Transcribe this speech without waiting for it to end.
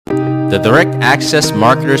The Direct Access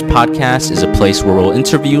Marketers Podcast is a place where we'll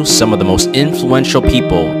interview some of the most influential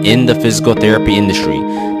people in the physical therapy industry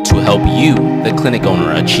to help you, the clinic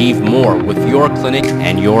owner, achieve more with your clinic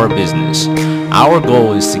and your business. Our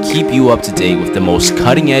goal is to keep you up to date with the most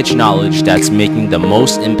cutting-edge knowledge that's making the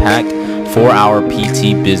most impact for our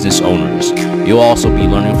PT business owners. You'll also be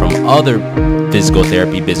learning from other physical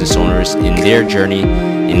therapy business owners in their journey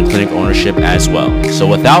in clinic ownership as well. So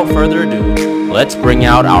without further ado, let's bring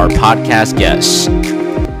out our podcast guests.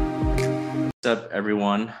 What's up,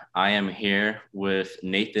 everyone? I am here with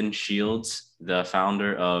Nathan Shields, the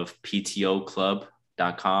founder of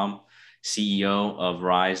PTOclub.com, CEO of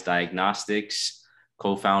Rise Diagnostics,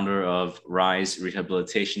 co-founder of Rise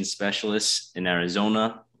Rehabilitation Specialists in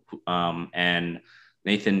Arizona. And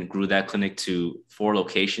Nathan grew that clinic to 4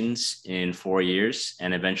 locations in 4 years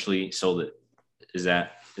and eventually sold it. Is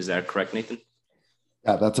that correct, Nathan?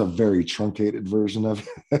 Yeah, that's a very truncated version of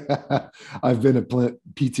it. I've been a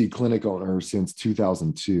PT clinic owner since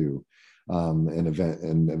 2002, and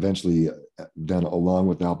eventually then, along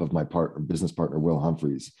with the help of my business partner, Will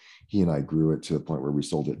Humphreys, he and I grew it to the point where we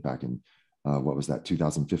sold it back in,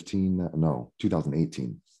 2015? No,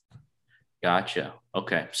 2018. Gotcha.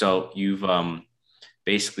 Okay. So you've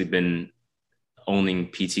basically been owning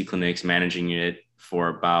PT clinics, managing it for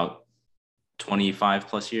about 25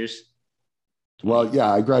 plus years? Well,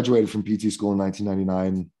 yeah, I graduated from PT school in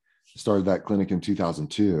 1999, started that clinic in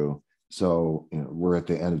 2002. So we're at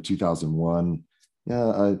the end of 2001.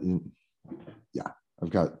 I've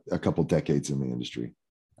got a couple decades in the industry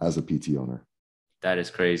as a PT owner. That is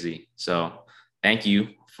crazy. So thank you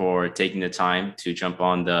for taking the time to jump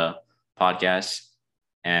on the podcast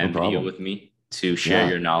and video with me to share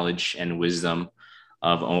your knowledge and wisdom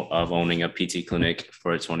of owning a PT clinic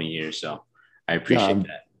for 20 years. So I appreciate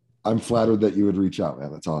that. I'm flattered that you would reach out,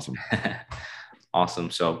 man. That's awesome.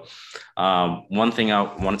 Awesome. So one thing I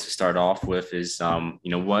wanted to start off with is,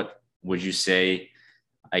 what would you say,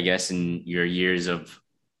 I guess, in your years of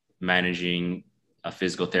managing a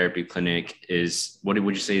physical therapy clinic what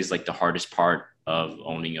would you say is like the hardest part of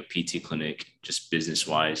owning a PT clinic, just business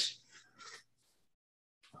wise?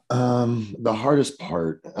 The hardest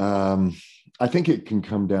part, I think it can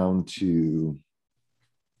come down to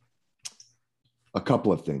a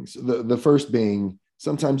couple of things. The first being,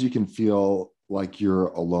 sometimes you can feel like you're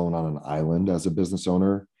alone on an island as a business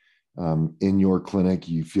owner. In your clinic,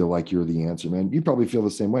 you feel like you're the answer man. You probably feel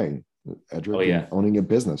the same way, Edric, owning a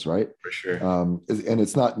business, right? For sure. And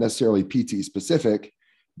it's not necessarily PT specific,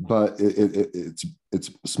 but it's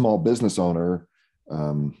small business owner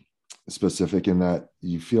specific, in that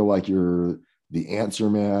you feel like you're the answer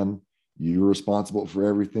man. You're responsible for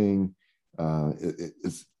everything.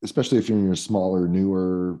 It's, especially if you're in your smaller,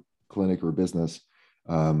 newer clinic or business,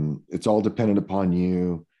 it's all dependent upon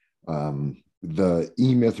you. The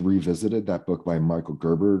E-Myth Revisited, that book by Michael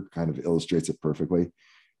Gerber, kind of illustrates it perfectly,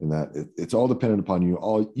 in that it's all dependent upon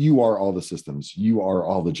you. You are all the systems, you are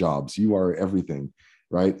all the jobs, you are everything,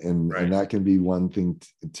 right? And that can be one thing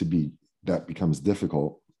that becomes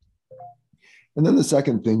difficult. And then the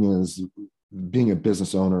second thing is, being a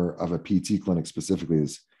business owner of a PT clinic specifically,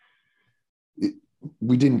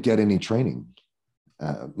 we didn't get any training.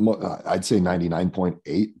 I'd say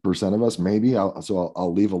 99.8% of us, maybe.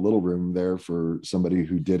 I'll leave a little room there for somebody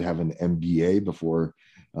who did have an MBA before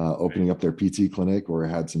opening up their PT clinic, or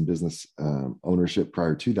had some business ownership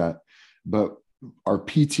prior to that. But our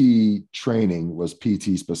PT training was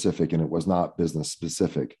PT specific, and it was not business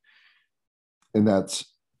specific. And that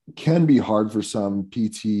can be hard for some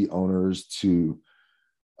PT owners to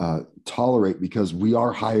tolerate, because we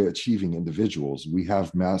are high achieving individuals. We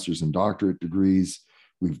have master's and doctorate degrees.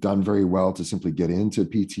 We've done very well to simply get into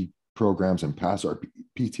PT programs and pass our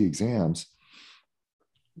PT exams.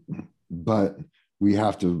 But we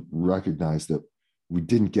have to recognize that we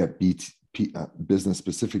didn't get business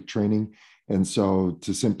specific training. And so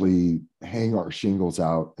to simply hang our shingles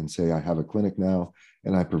out and say, I have a clinic now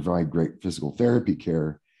and I provide great physical therapy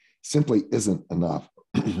care, simply isn't enough.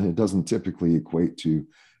 It doesn't typically equate to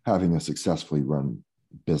having a successfully run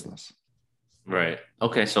business. Right.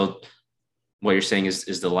 Okay. So what you're saying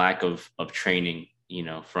is the lack of training,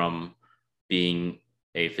 from being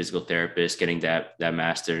a physical therapist, getting that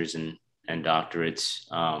master's and doctorates,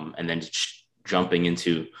 and then jumping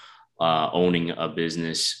into owning a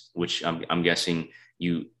business, which I'm guessing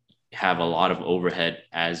you have a lot of overhead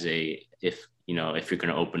if you're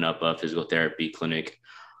going to open up a physical therapy clinic,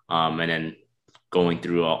 and then going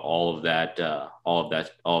through all of that,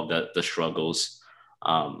 the struggles,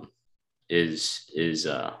 is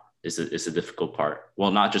a difficult part.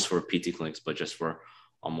 Well, not just for PT clinics, but just for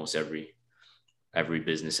almost every every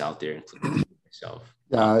business out there, including myself.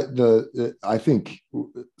 Yeah, I think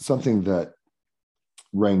something that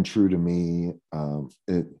rang true to me.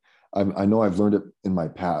 I know I've learned it in my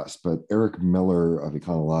past, but Eric Miller of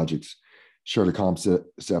Econologics shared a concept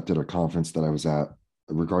at a conference that I was at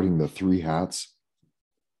regarding the three hats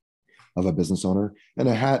of a business owner. And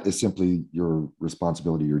a hat is simply your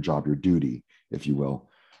responsibility, your job, your duty, if you will.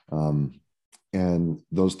 And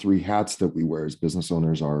those three hats that we wear as business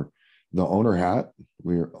owners are the owner hat,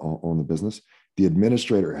 we own the business, the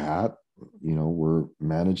administrator hat, we're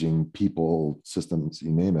managing people, systems,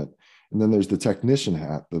 you name it. And then there's the technician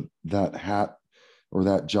hat, that hat or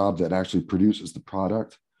that job that actually produces the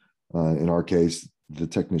product. In our case, the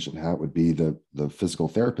technician hat would be the physical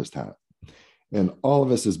therapist hat. And all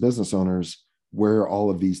of us as business owners wear all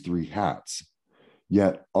of these three hats.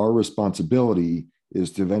 Yet our responsibility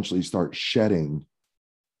is to eventually start shedding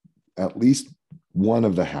at least one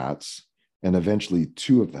of the hats and eventually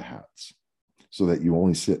two of the hats so that you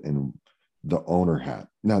only sit in the owner hat.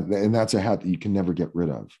 Now, and that's a hat that you can never get rid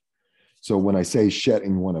of. So when I say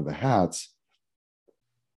shedding one of the hats,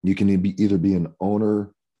 you can either be an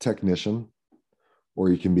owner technician or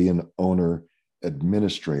you can be an owner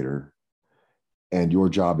administrator. And your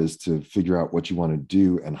job is to figure out what you want to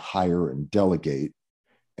do and hire and delegate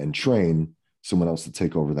and train someone else to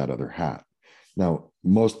take over that other hat. Now,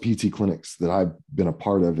 most PT clinics that I've been a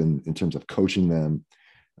part of in terms of coaching them,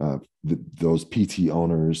 those PT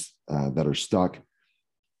owners that are stuck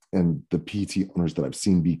and the PT owners that I've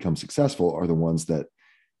seen become successful are the ones that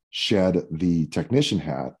shed the technician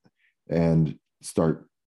hat and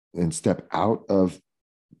step out of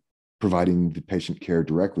providing the patient care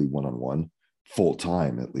directly one-on-one, full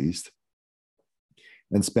time at least,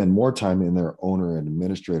 and spend more time in their owner and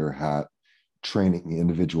administrator hat, training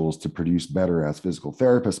individuals to produce better as physical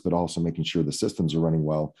therapists, but also making sure the systems are running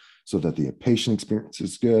well so that the patient experience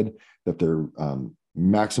is good, that they're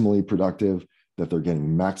maximally productive, that they're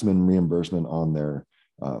getting maximum reimbursement on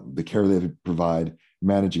the care they provide,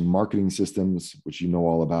 managing marketing systems, which you know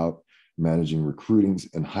all about, managing recruiting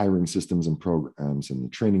and hiring systems and programs and the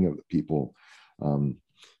training of the people.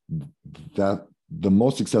 That the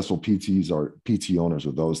most successful PT owners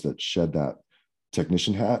are those that shed that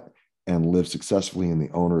technician hat and live successfully in the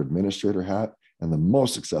owner administrator hat. And the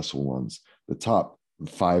most successful ones, the top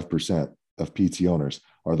 5% of PT owners,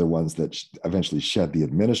 are the ones that eventually shed the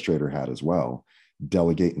administrator hat as well,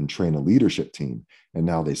 delegate and train a leadership team. And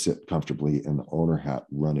now they sit comfortably in the owner hat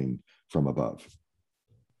running from above.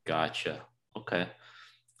 Gotcha. Okay.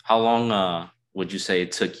 How long would you say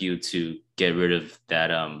it took you to get rid of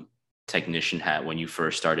that technician hat when you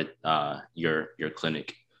first started your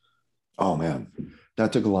clinic? Oh man,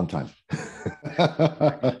 that took a long time.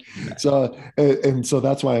 So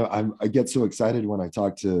that's why I get so excited when I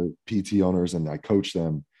talk to PT owners and I coach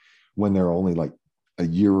them when they're only like a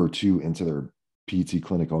year or two into their PT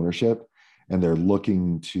clinic ownership and they're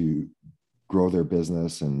looking to grow their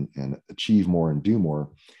business and achieve more and do more.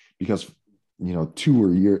 Because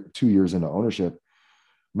 2 years into ownership,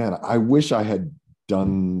 man, I wish I had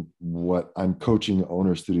done what I'm coaching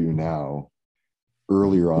owners to do now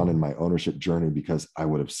earlier on in my ownership journey, because I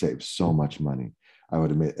would have saved so much money. I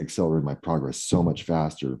would have accelerated my progress so much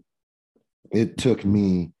faster. It took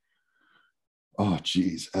me,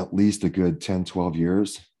 at least a good 10, 12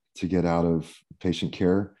 years to get out of patient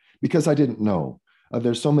care because I didn't know.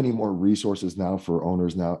 There's so many more resources now for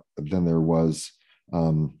owners now than there was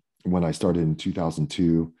when I started in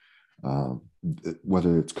 2002.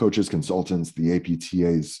 Whether it's coaches, consultants, the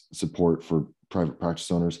APTA's support for private practice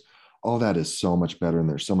owners, all that is so much better and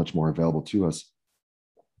there's so much more available to us.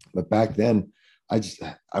 But back then,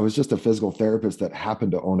 I was just a physical therapist that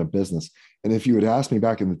happened to own a business. And if you had asked me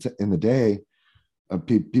back in the day,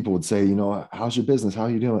 people would say, how's your business? How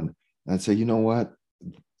are you doing? And I'd say, you know what?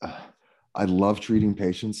 I love treating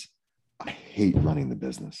patients. I hate running the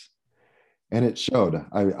business. And it showed.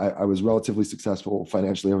 I was relatively successful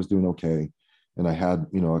financially. I was doing okay. And I had,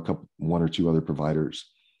 one or two other providers,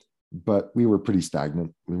 but we were pretty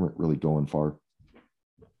stagnant. We weren't really going far.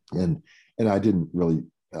 And I didn't really,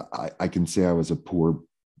 I can say I was a poor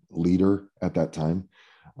leader at that time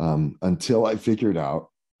until I figured out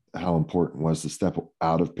how important it was to step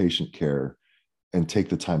out of patient care and take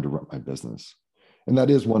the time to run my business. And that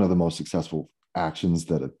is one of the most successful actions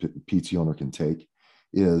that a PT owner can take,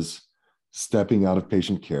 is stepping out of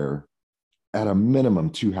patient care at a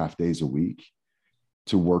minimum 2.5 days a week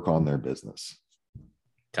to work on their business.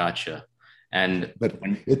 Gotcha. But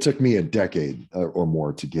it took me a decade or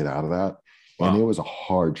more to get out of that. Wow. And it was a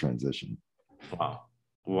hard transition. Wow.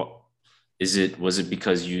 Well, was it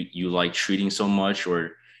because you like treating so much,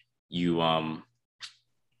 or you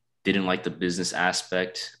didn't like the business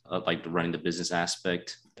aspect, like the running the business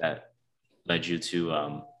aspect that led you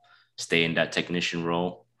to stay in that technician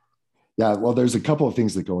role? Yeah, well, there's a couple of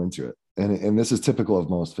things that go into it. And this is typical of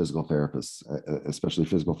most physical therapists, especially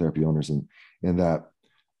physical therapy owners, in that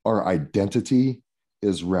our identity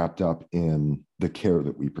is wrapped up in the care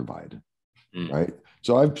that we provide, right?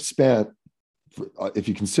 So I've spent, if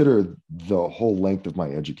you consider the whole length of my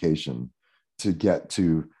education to get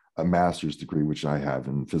to a master's degree, which I have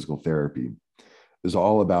in physical therapy, is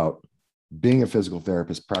all about being a physical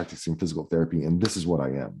therapist, practicing physical therapy. And this is what I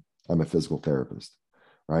am. I'm a physical therapist,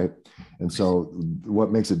 right? And so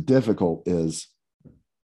what makes it difficult is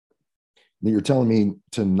that you're telling me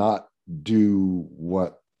to not do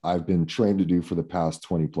what I've been trained to do for the past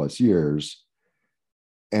 20 plus years.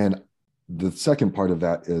 And the second part of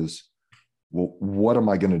that is, well, what am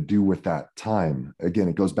I going to do with that time? Again,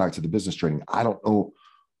 it goes back to the business training. I don't know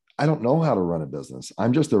how to run a business.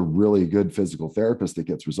 I'm just a really good physical therapist that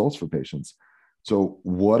gets results for patients. So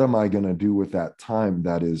what am I going to do with that time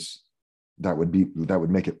that would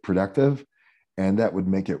make it productive, and that would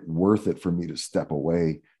make it worth it for me to step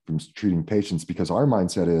away from treating patients? Because our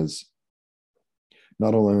mindset is,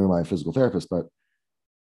 not only am I a physical therapist, but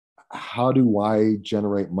how do I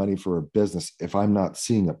generate money for a business if I'm not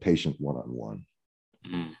seeing a patient one-on-one?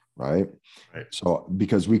 Right? Right. So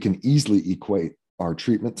because we can easily equate our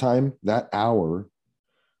treatment time, that hour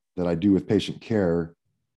that I do with patient care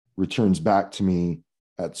returns back to me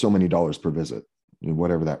at so many dollars per visit,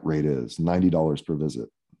 whatever that rate is, $90 per visit,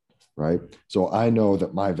 right? So I know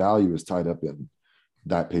that my value is tied up in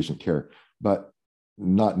that patient care, but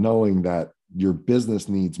not knowing that your business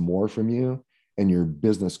needs more from you, and your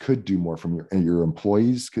business could do more from your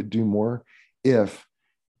employees could do more if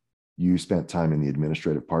you spent time in the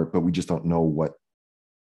administrative part, but we just don't know what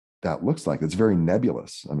that looks like. It's very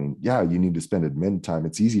nebulous. I mean, yeah, you need to spend admin time.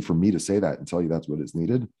 It's easy for me to say that and tell you that's what is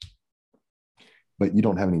needed, but you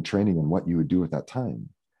don't have any training in what you would do with that time.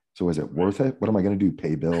 So is it worth it? What am I going to do?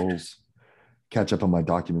 Pay bills, catch up on my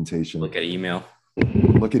documentation, Look at emails.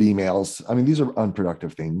 I mean, these are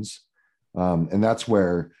unproductive things. And that's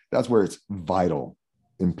where it's vital,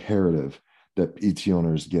 imperative that PT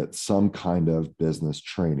owners get some kind of business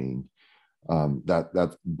training.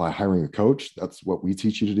 That by hiring a coach, that's what we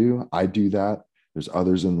teach you to do. I do that. There's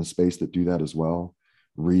others in the space that do that as well.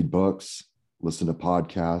 Read books, listen to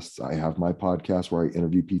podcasts. I have my podcast where I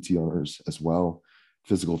interview PT owners as well.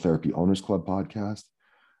 Physical Therapy Owners Club podcast.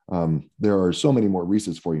 There are so many more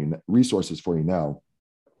resources for you now,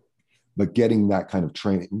 but getting that kind of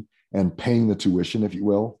training and paying the tuition, if you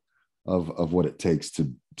will, of what it takes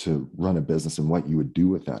to run a business and what you would do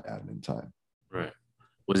with that admin time. Right.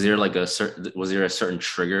 Was there a certain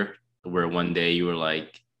trigger where one day you were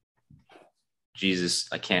like, Jesus,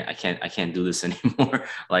 I can't do this anymore.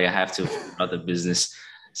 Like I have to figure out the business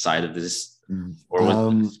side of this, or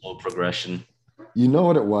was it a slow progression? You know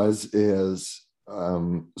what it was is,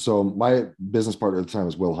 so my business partner at the time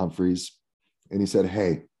was Will Humphreys, and he said,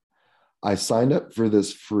 "Hey, I signed up for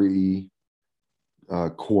this free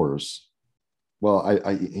course." Well,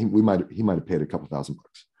 he might have paid a couple $1,000,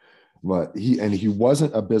 but he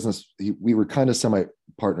wasn't a business. We were kind of semi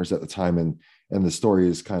partners at the time, and the story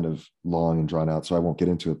is kind of long and drawn out, so I won't get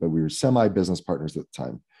into it. But we were semi business partners at the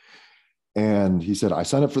time, and he said, "I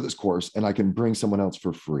signed up for this course, and I can bring someone else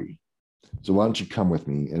for free. So why don't you come with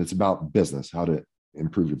me?" And it's about business, how to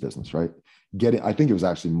improve your business, right? I think it was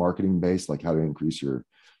actually marketing based, like how to increase your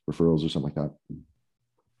referrals or something like that.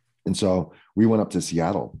 And so we went up to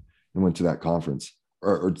Seattle and went to that conference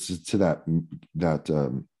or to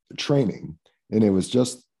that training. And it was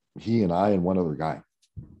just he and I and one other guy,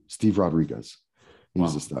 Steve Rodriguez.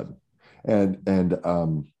 He's a stud. And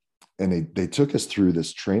they took us through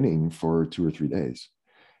this training for 2 or 3 days.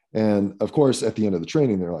 And of course, at the end of the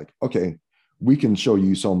training, they're like, "Okay, we can show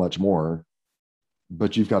you so much more,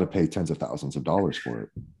 but you've got to pay tens of thousands of dollars for it."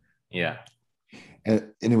 Yeah.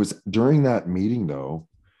 And it was during that meeting, though,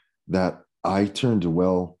 that I turned to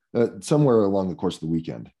Will, somewhere along the course of the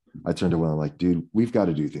weekend, I turned to Will and like, "Dude, we've got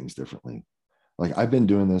to do things differently. Like, I've been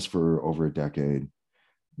doing this for over a decade.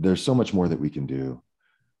 There's so much more that we can do.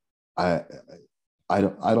 I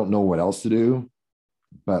don't know what else to do,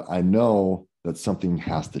 but I know that something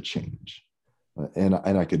has to change." And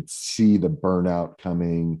I could see the burnout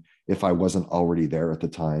coming if I wasn't already there at the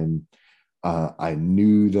time. I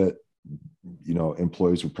knew that,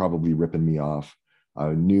 employees were probably ripping me off.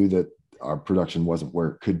 I knew that our production wasn't where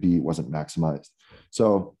it could be, wasn't maximized.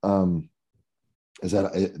 So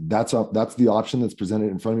that's the option that's presented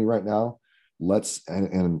in front of me right now.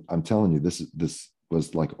 And I'm telling you, this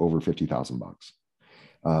was like over $50,000.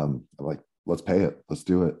 I'm like, let's pay it. Let's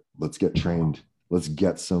do it. let's get trained. Let's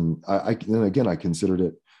get some, and again, I considered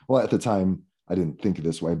it, well, at the time, I didn't think of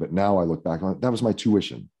this way, but now I look back on it, that was my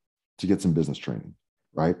tuition to get some business training,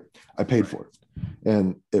 right? I paid for it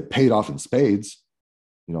and it paid off in spades,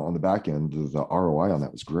 on the back end. The ROI on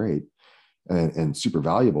that was great and super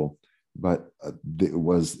valuable. But it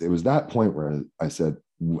was that point where I said,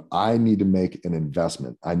 I need to make an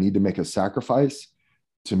investment. I need to make a sacrifice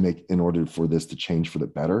in order for this to change for the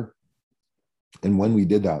better. And when we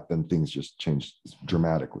did that, then things just changed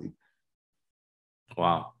dramatically.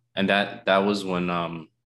 Wow. And that was when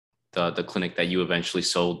the clinic that you eventually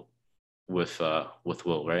sold with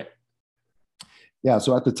Will, right? Yeah.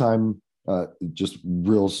 So at the time, just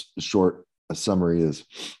real short summary is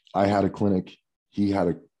I had a clinic, he had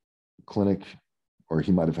a clinic, or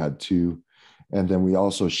he might have had two. And then we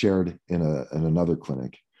also shared in another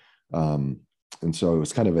clinic. And so it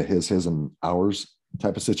was kind of a his and ours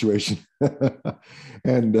type of situation.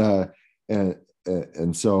 and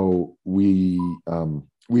so we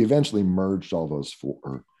eventually merged all those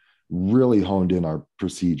four, really honed in our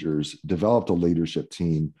procedures, developed a leadership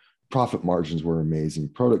team. Profit margins were amazing.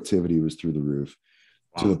 Productivity was through the roof.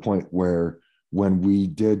 Wow. To the point where when we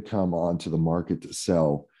did come onto the market to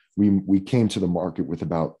sell, we came to the market with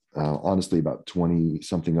honestly about 20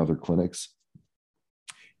 something other clinics.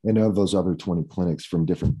 And of those other 20 clinics from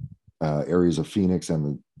different areas of Phoenix and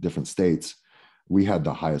the different states, we had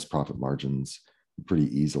the highest profit margins pretty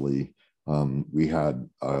easily. We had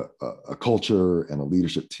a culture and a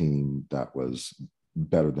leadership team that was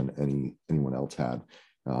better than anyone else had.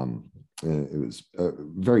 It was a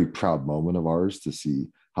very proud moment of ours to see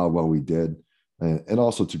how well we did, and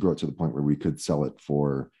also to grow it to the point where we could sell it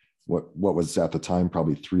for what was at the time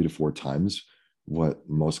probably 3 to 4 times what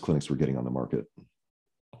most clinics were getting on the market.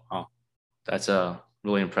 Wow, that's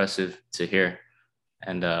really impressive to hear.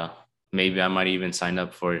 And maybe I might even sign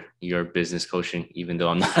up for your business coaching, even though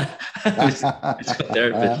I'm not a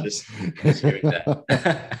therapist. Just hearing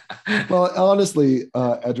that. Well, honestly,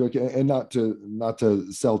 Edric, and not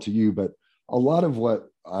to sell to you, but a lot of what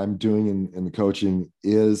I'm doing in the coaching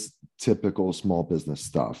is typical small business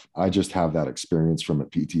stuff. I just have that experience from a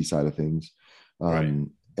PT side of things, right.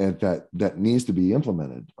 And that needs to be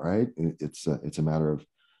implemented. Right? It's a matter of.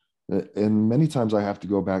 And many times I have to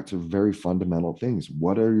go back to very fundamental things.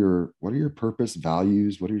 What are your purpose,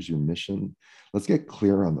 values? What is your mission? Let's get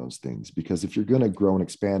clear on those things, because if you're going to grow and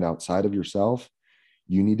expand outside of yourself,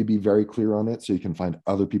 you need to be very clear on it so you can find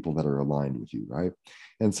other people that are aligned with you, right?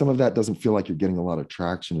 And some of that doesn't feel like you're getting a lot of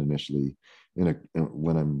traction initially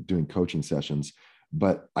when I'm doing coaching sessions,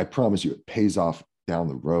 but I promise you it pays off down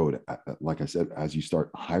the road, like I said, as you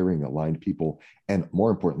start hiring aligned people, and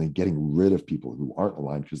more importantly, getting rid of people who aren't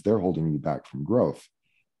aligned because they're holding you back from growth.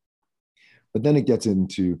 But then it gets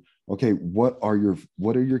into, okay, what are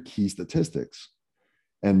your key statistics?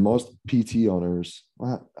 And most PT owners,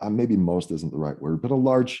 well, maybe most isn't the right word, but a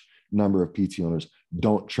large number of PT owners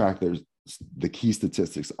don't track the key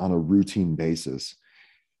statistics on a routine basis.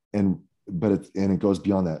 And it goes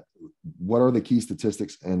beyond that. What are the key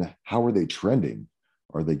statistics and how are they trending?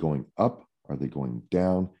 Are they going up? Are they going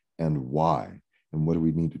down? And why? And what do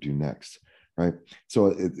we need to do next? Right?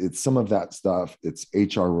 So it's some of that stuff. It's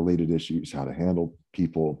HR related issues, how to handle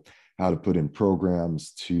people, how to put in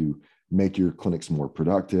programs to make your clinics more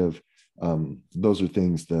productive. Those are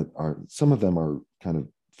things that some of them are kind of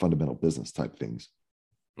fundamental business type things.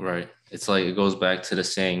 Right. It's like, it goes back to the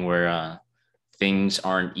saying where things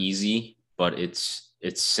aren't easy, but it's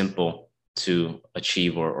simple to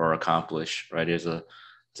achieve or accomplish, right? There's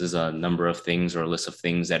a number of things or a list of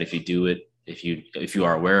things that if you do it, if you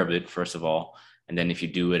are aware of it, first of all, and then if you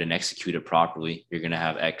do it and execute it properly, you're going to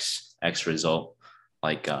have X result.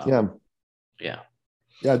 Like, Yeah,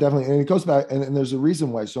 definitely. And it goes back, and there's a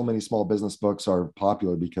reason why so many small business books are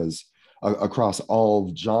popular, because across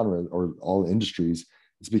all genres or all industries,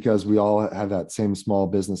 it's because we all have that same small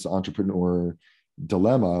business entrepreneur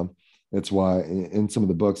dilemma. It's why in some of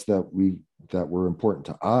the books that were important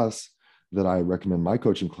to us that I recommend my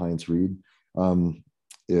coaching clients read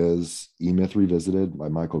is E-Myth Revisited by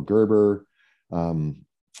Michael Gerber, Think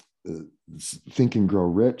and Grow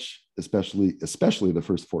Rich, especially the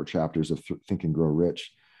first 4 chapters of Think and Grow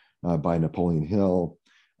Rich by Napoleon Hill,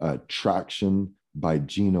 Traction by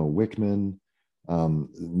Gino Wickman,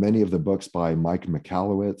 many of the books by Mike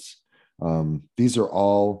Michalowicz. These are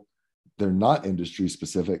all, they're not industry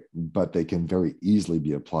specific, but they can very easily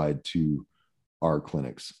be applied to our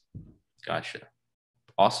clinics. Gotcha.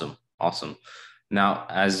 Awesome. Now,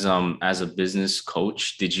 as a business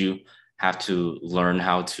coach, did you have to learn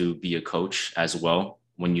how to be a coach as well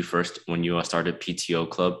when you started PTO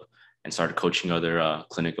Club? and started coaching other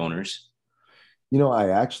clinic owners? I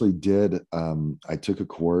actually did. I took a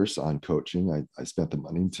course on coaching. I spent the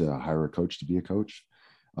money to hire a coach to be a coach.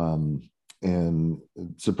 And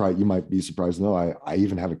you might be surprised to know I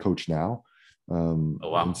even have a coach now. Oh,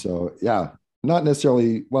 wow. And so, yeah, not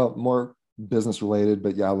necessarily, well, more business related,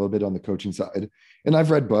 but yeah, a little bit on the coaching side. And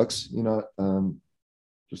I've read books,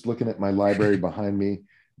 just looking at my library behind me,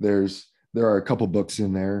 there are a couple books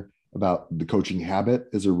in there about the coaching habit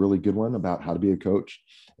is a really good one about how to be a coach.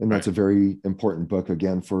 And that's a very important book,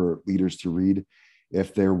 again, for leaders to read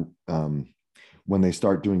if they're, when they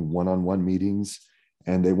start doing one-on-one meetings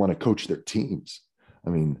and they want to coach their teams. I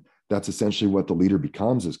mean, that's essentially what the leader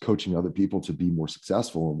becomes, is coaching other people to be more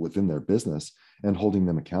successful within their business and holding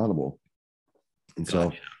them accountable. And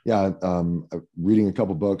so, yeah, reading a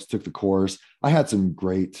couple books, took the course. I had some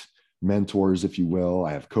great mentors, if you will.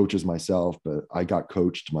 I have coaches myself, but I got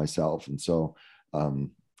coached myself. And so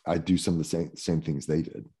I do some of the same things they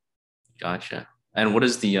did. Gotcha. And what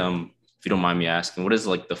is the, if you don't mind me asking, what is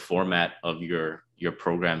like the format of your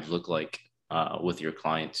programs look like with your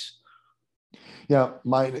clients? Yeah,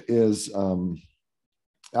 mine is, I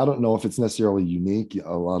don't know if it's necessarily unique.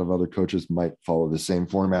 A lot of other coaches might follow the same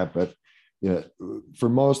format, but for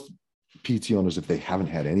most PT owners, if they haven't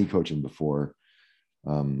had any coaching before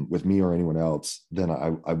with me or anyone else, then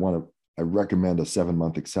I recommend a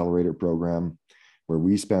 7-month accelerator program where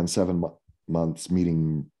we spend 7 months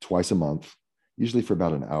meeting twice a month, usually for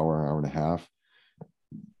about an hour and a half,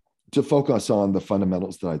 to focus on the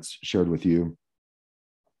fundamentals that I shared with you,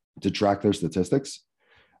 to track their statistics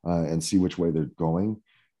and see which way they're going,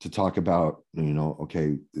 to talk about,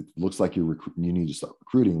 okay, it looks like you need to start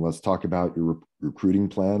recruiting. Let's talk about your recruiting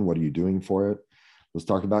plan. What are you doing for it? Let's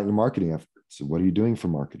talk about your marketing efforts. So what are you doing for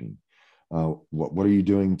marketing? What are you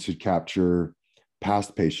doing to capture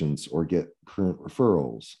past patients or get current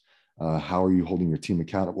referrals? How are you holding your team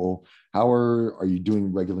accountable? How are you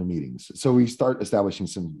doing regular meetings? So we start establishing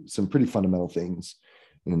some pretty fundamental things,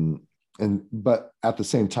 but at the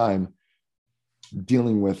same time,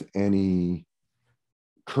 dealing with any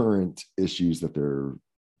current issues that they're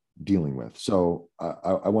dealing with. So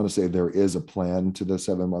I want to say there is a plan to the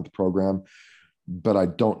 7-month program, but I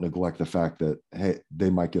don't neglect the fact that, hey, they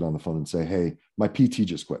might get on the phone and say, hey, my PT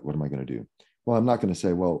just quit. What am I going to do? Well, I'm not going to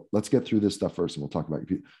say, well, let's get through this stuff first and we'll talk about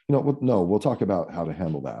your PT. No, we'll talk about how to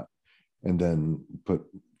handle that and then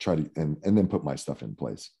put my stuff in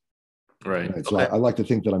place. Right. So I like to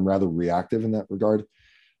think that I'm rather reactive in that regard.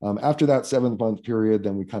 After that 7-month period,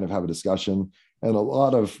 then we kind of have a discussion. And a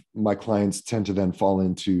lot of my clients tend to then fall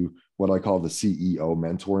into what I call the CEO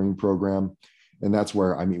mentoring program. And that's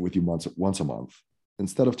where I meet with you once a month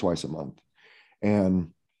instead of twice a month. And,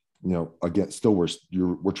 again, still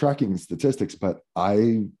we're tracking statistics, but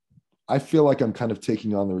I feel like I'm kind of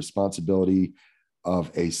taking on the responsibility of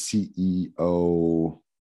a CEO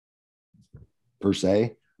per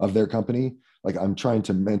se of their company. Like, I'm trying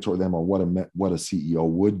to mentor them on what a CEO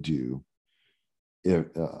would do if,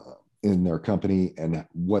 in their company and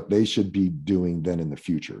what they should be doing then in the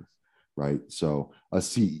future, right? So a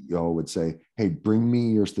CEO would say, hey, bring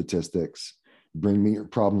me your statistics, bring me your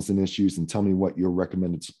problems and issues, and tell me what your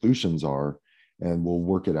recommended solutions are, and we'll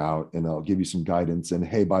work it out, and I'll give you some guidance. And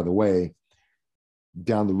hey, by the way,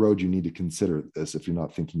 down the road, you need to consider this if you're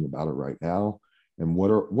not thinking about it right now. And what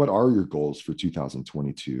are your goals for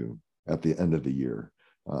 2022 at the end of the year?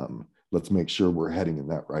 Let's make sure we're heading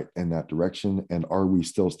in that direction. And are we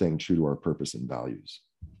still staying true to our purpose and values?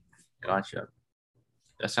 Gotcha.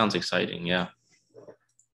 That sounds exciting. Yeah.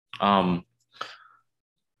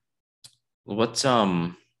 What's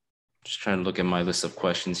just trying to look at my list of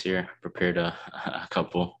questions here. Prepared a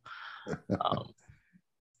couple.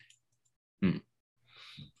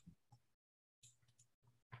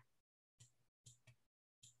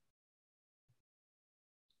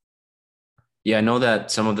 Yeah, I know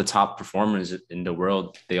that some of the top performers in the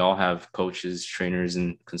world, they all have coaches, trainers,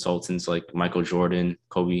 and consultants like Michael Jordan,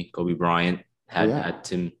 Kobe Bryant, had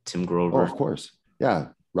Tim Grover. Oh, of course. Yeah.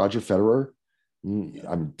 Roger Federer.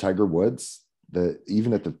 I'm Tiger Woods.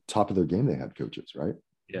 Even at the top of their game, they had coaches, right?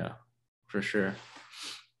 Yeah, for sure.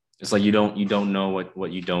 It's like you don't know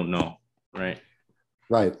what you don't know, right?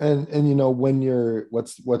 Right. And when you're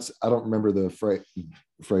what's I don't remember the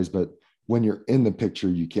phrase, but when you're in the picture,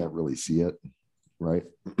 you can't really see it, right?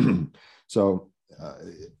 So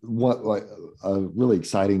what, like, a really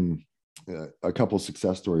exciting a couple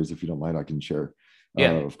success stories, if you don't mind, I can share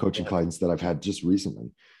of coaching clients that I've had just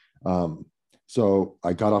recently. So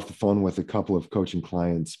I got off the phone with a couple of coaching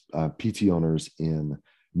clients, PT owners in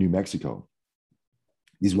New Mexico.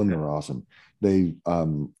 These women are awesome. They've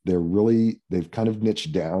kind of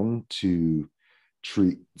niched down to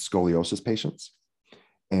treat scoliosis patients,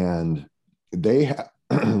 and they have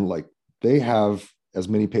like they have as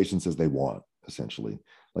many patients as they want, essentially.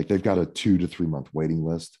 Like they've got a 2 to 3 month waiting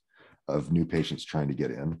list of new patients trying to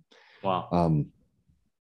get in. Wow.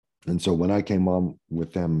 And so when I came on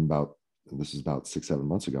with them this is about 6-7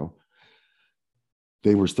 months ago,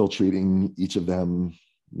 they were still treating each of them,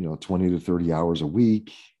 20 to 30 hours a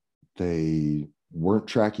week. They weren't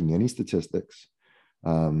tracking any statistics.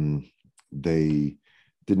 They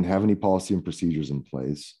didn't have any policy and procedures in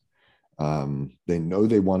place. They know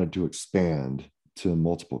they wanted to expand to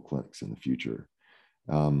multiple clinics in the future.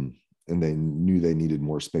 And they knew they needed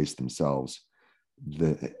more space themselves.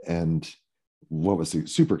 And what was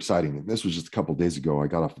super exciting, and this was just a couple of days ago, I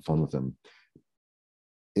got off the phone with them.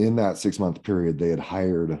 In that 6-month period, they had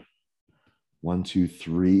hired 1, 2,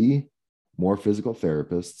 3 more physical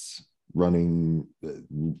therapists running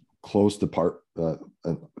close to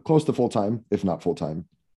full-time, if not full-time.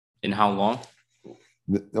 In how long?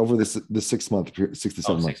 Over this 6 month period, 6 to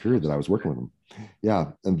 7 month period that I was working with them.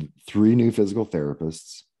 Yeah. And 3 new physical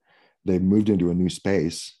therapists. They moved into a new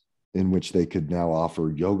space in which they could now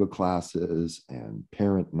offer yoga classes and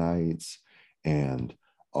parent nights and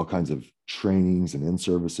all kinds of trainings and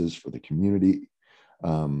in-services for the community.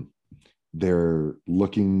 They're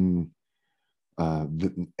looking,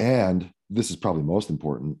 and this is probably most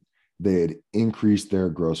important, they had increased their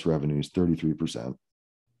gross revenues 33%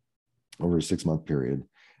 over a 6-month period.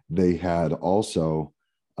 They had also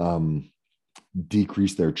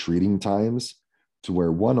decreased their treating times to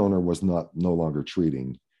where one owner was no longer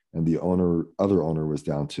treating, and the other owner was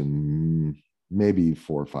down to maybe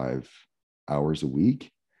 4 or 5 hours a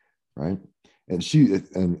week, right?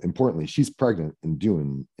 And importantly, she's pregnant and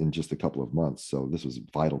due in just a couple of months. So this was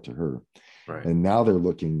vital to her. Right. And now they're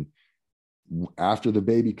looking, after the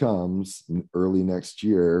baby comes early next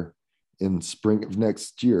year, in spring of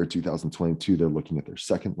next year, 2022, they're looking at their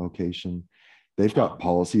second location. They've got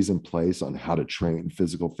policies in place on how to train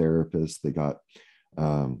physical therapists.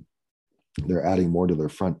 They're adding more to their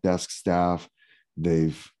front desk staff.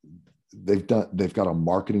 They've got a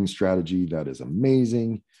marketing strategy that is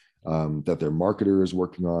amazing, that their marketer is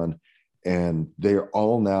working on. And they're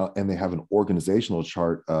all now, and they have an organizational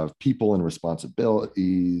chart of people and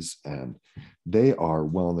responsibilities, and they are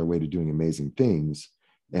well on their way to doing amazing things.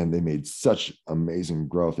 And they made such amazing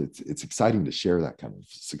growth. It's exciting to share that kind of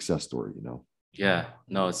success story, Yeah,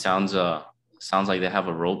 no, it sounds like they have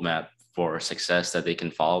a roadmap for success that they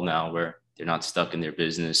can follow now, where they're not stuck in their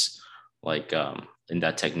business, like in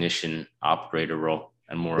that technician operator role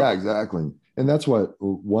and more. Yeah, exactly. And that's what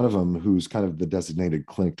one of them, who's kind of the designated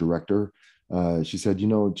clinic director, she said,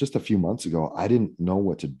 just a few months ago, I didn't know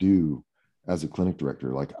what to do as a clinic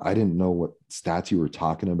director. Like, I didn't know what stats you were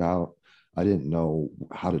talking about. I didn't know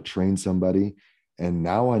how to train somebody. And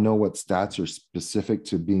now I know what stats are specific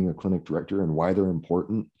to being a clinic director and why they're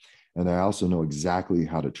important. And I also know exactly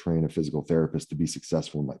how to train a physical therapist to be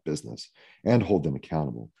successful in my business and hold them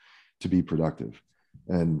accountable to be productive.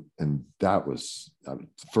 And that was,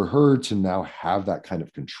 for her to now have that kind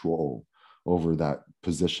of control over that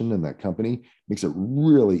position in that company makes it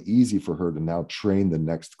really easy for her to now train the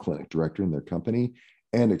next clinic director in their company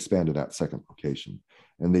and expand to that second location.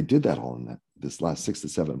 And they did that all in this last 6 to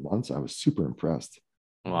 7 months. I was super impressed.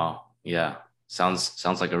 Wow. Yeah.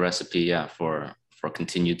 Sounds like a recipe. Yeah. For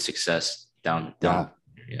continued success down. Yeah.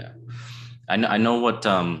 Yeah. I know what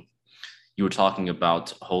you were talking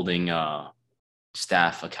about, holding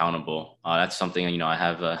staff accountable. That's something, I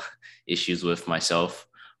have issues with myself.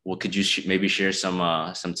 Well, could you maybe share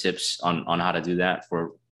some tips on how to do that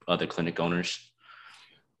for other clinic owners?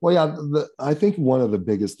 Well, yeah, I think one of the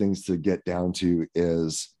biggest things to get down to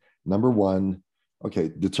is, number one,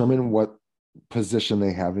 okay, determine what position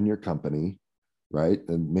they have in your company, right?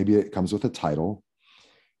 And maybe it comes with a title.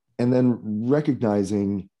 And then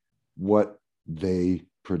recognizing what they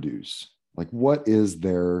produce. Like, what is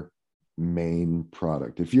their main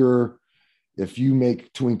product? If you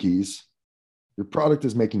make Twinkies, your product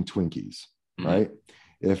is making Twinkies, right?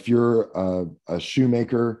 If you're a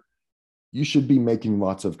shoemaker, you should be making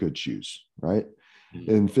lots of good shoes, right?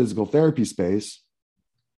 In physical therapy space,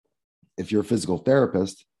 if you're a physical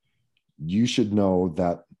therapist, you should know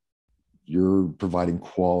that you're providing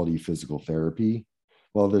quality physical therapy.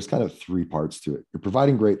 Well, there's kind of 3 parts to it. You're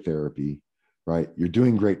providing great therapy, right? You're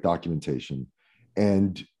doing great documentation,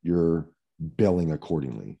 and you're billing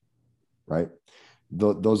accordingly, right?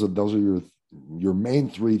 Those are your main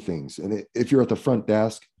 3 things. And if you're at the front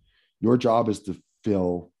desk, your job is to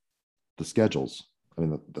fill the schedules. I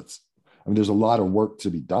mean, that's I mean, there's a lot of work to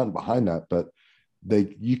be done behind that, but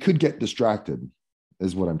you could get distracted,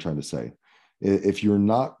 is what I'm trying to say. If you're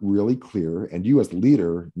not really clear, and you as the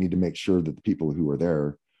leader need to make sure that the people who are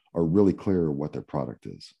there are really clear what their product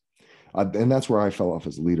is. And that's where I fell off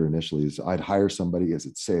as a leader initially, is I'd hire somebody as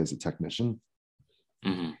a technician.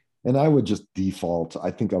 Mm-hmm. And I would just default.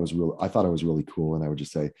 I thought I was really cool. And I would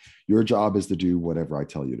just say, your job is to do whatever I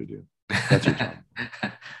tell you to do. That's your job.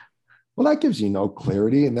 Well, that gives you no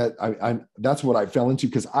clarity. And that's what I fell into,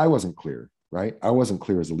 because I wasn't clear, right? I wasn't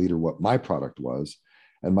clear as a leader what my product was.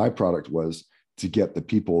 And my product was to get the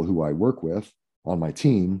people who I work with on my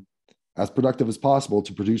team as productive as possible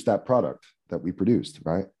to produce that product that we produced,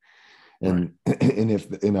 right? And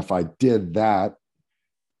if I did that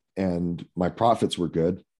and my profits were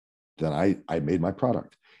good, then I made my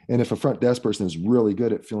product. And if a front desk person is really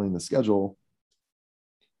good at filling the schedule,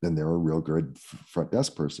 then they're a real good front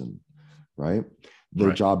desk person, right?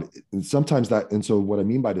 Their job, and sometimes that, and so what I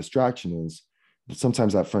mean by distraction is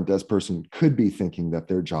sometimes that front desk person could be thinking that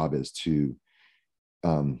their job is to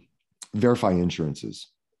verify insurances,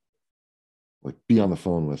 like be on the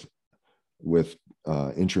phone with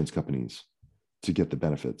insurance companies to get the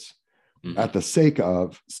benefits, at the sake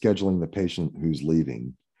of scheduling the patient who's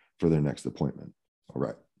leaving for their next appointment. All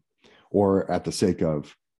right. Or at the sake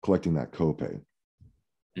of collecting that copay.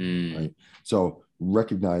 Right. So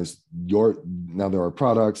recognize now there are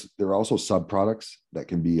products, there are also sub products that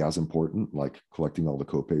can be as important, like collecting all the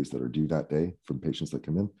copays that are due that day from patients that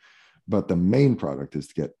come in. But the main product is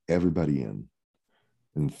to get everybody in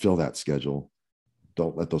and fill that schedule.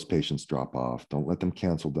 Don't let those patients drop off. Don't let them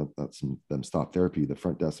cancel, them stop therapy. The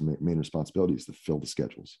front desk main responsibility is to fill the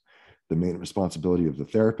schedules. The main responsibility of the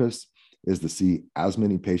therapist is to see as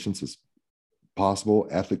many patients as possible,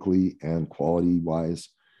 ethically and quality wise,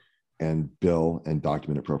 and bill and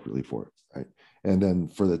document appropriately for it, right? And then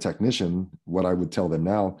for the technician, what I would tell them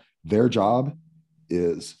now, their job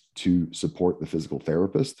is to support the physical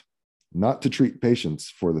therapist, not to treat patients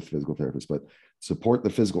for the physical therapist, but support the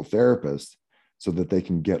physical therapist so that they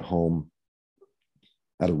can get home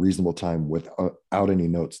at a reasonable time without any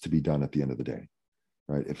notes to be done at the end of the day,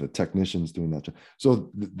 right? If a technician's doing that job. So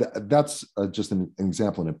that's just an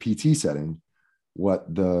example in a PT setting,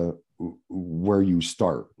 where you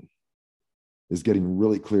start is getting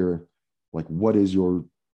really clear, like what is your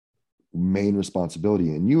main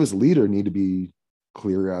responsibility? And you as a leader need to be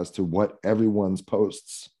clear as to what everyone's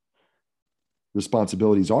posts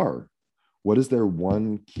responsibilities are. What is their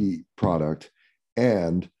one key product,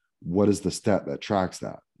 and what is the stat that tracks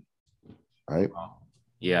that, right?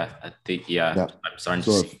 Yeah, I think, I'm starting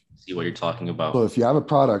to see what you're talking about. So if you have a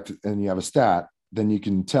product and you have a stat, then you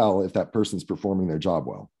can tell if that person's performing their job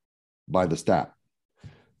well by the stat.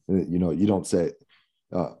 You know, you don't say,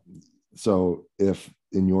 so if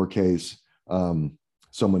in your case,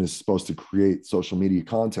 someone is supposed to create social media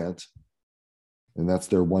content and that's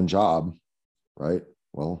their one job, right?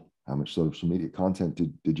 Well, how much social media content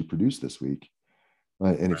did you produce this week?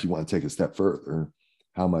 And if you want to take a step further,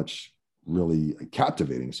 how much really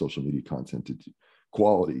captivating social media content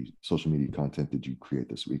quality social media content did you create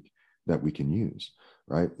this week that we can use,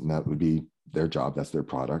 right? And that would be their job. That's their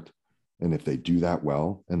product. And if they do that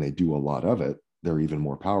well, and they do a lot of it, they're even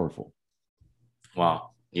more powerful.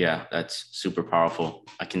 Wow. Yeah, that's super powerful.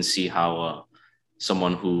 I can see how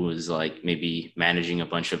someone who is like maybe managing a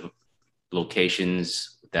bunch of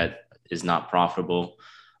locations that is not profitable,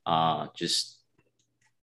 just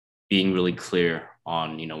being really clear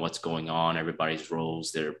on, what's going on, everybody's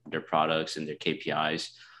roles, their products and their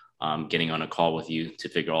KPIs, getting on a call with you to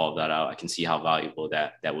figure all of that out. I can see how valuable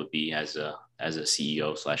that would be as a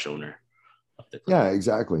CEO/owner. Yeah,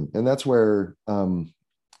 exactly. And that's where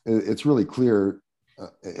it's really clear.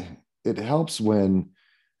 It helps when,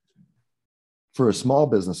 for a small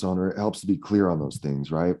business owner, it helps to be clear on those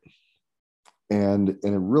things, right? And it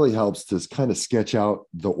really helps to kind of sketch out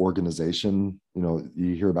the organization. You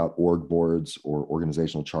hear about org boards or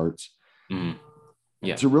organizational charts. Mm-hmm.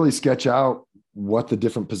 Yeah. To really sketch out what the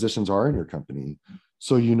different positions are in your company,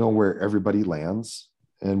 so you know where everybody lands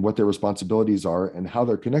and what their responsibilities are and how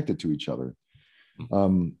they're connected to each other.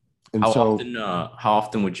 How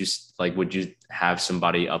often would you have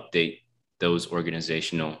somebody update those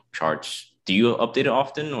organizational charts? Do you update it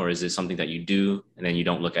often, or is it something that you do and then you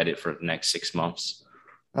don't look at it for the next 6 months?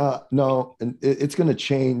 No, and it's going to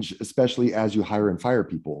change, especially as you hire and fire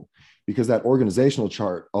people, because that organizational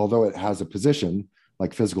chart, although it has a position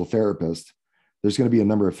like physical therapist, there's going to be a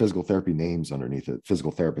number of physical therapy names underneath it,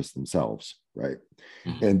 physical therapists themselves, right?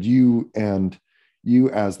 Mm-hmm. And you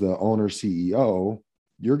as the owner CEO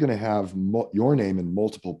you're going to have your name in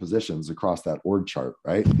multiple positions across that org chart,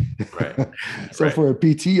 right? Right. So Right. for a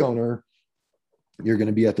PT owner, you're going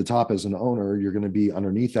to be at the top as an owner. You're going to be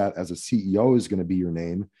underneath that as a CEO is going to be your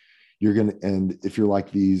name. You're going to, and if you're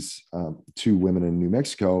like these two women in New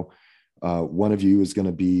Mexico, one of you is going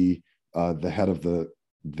to be the head of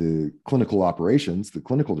the clinical operations, the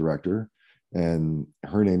clinical director, and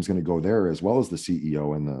her name's going to go there as well as the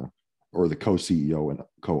CEO and or the co-CEO and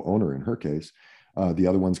co-owner in her case. The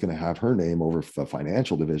other one's going to have her name over the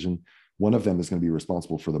financial division. One of them is going to be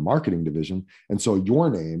responsible for the marketing division. And so your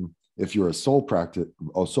name, if you're a sole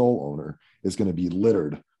owner, is going to be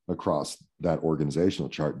littered across that organizational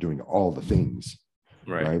chart doing all the things,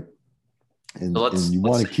 right? And, So and you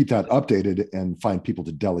want to keep that updated and find people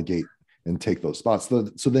to delegate and take those spots.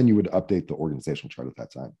 So then you would update the organizational chart at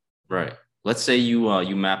that time. Right. Let's say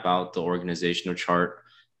you map out the organizational chart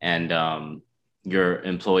and your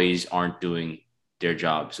employees aren't doing their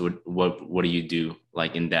jobs. What do you do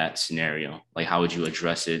like in that scenario? Like how would you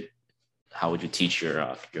address it? How would you teach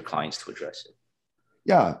your clients to address it?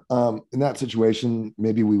 Yeah. In that situation,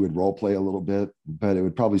 maybe we would role play a little bit, but it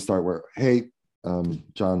would probably start where, hey,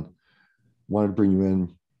 John, wanted to bring you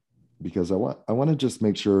in because I want to just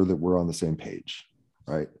make sure that we're on the same page,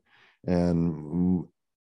 right? And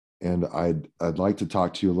I'd like to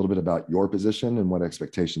talk to you a little bit about your position and what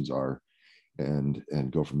expectations are, and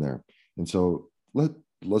go from there. And so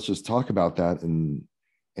let's just talk about that. And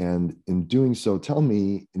in doing so, tell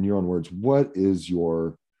me in your own words, what is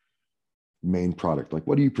your main product? Like,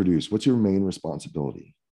 what do you produce? What's your main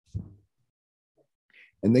responsibility?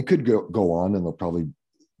 And they could go on, and they'll probably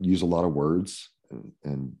use a lot of words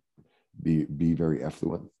and be very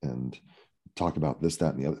affluent and talk about this,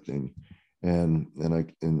 that, and the other thing. And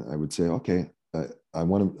I would say, okay, I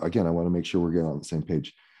want to make sure we're getting on the same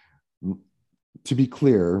page. To be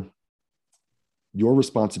clear, your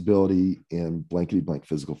responsibility in blankety blank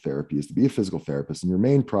physical therapy is to be a physical therapist, and your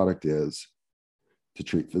main product is to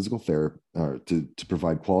treat physical therapy, to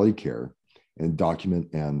provide quality care and document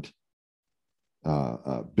and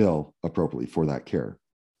bill appropriately for that care.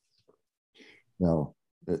 Now,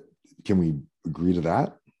 can we agree to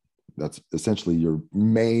that? That's essentially your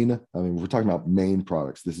main, I mean, we're talking about main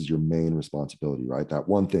products. This is your main responsibility, right? That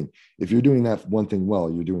one thing. If you're doing that one thing well,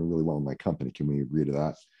 you're doing really well in my company. Can we agree to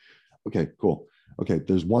that? Okay, cool. Okay,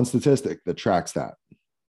 there's one statistic that tracks that.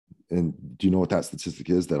 And do you know what that statistic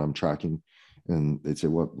is that I'm tracking? And they'd say,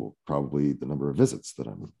 what? Well, probably the number of visits that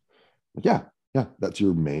I'm like, yeah, that's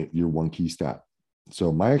your one key stat.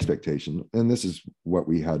 So my expectation, and this is what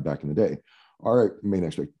we had back in the day, our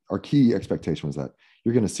key expectation was that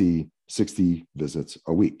you're going to see 60 visits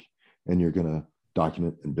a week, and you're going to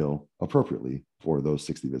document and bill appropriately for those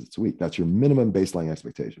 60 visits a week. That's your minimum baseline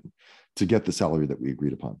expectation to get the salary that we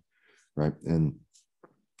agreed upon, right? And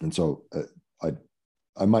so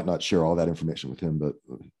I might not share all that information with him, but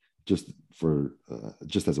just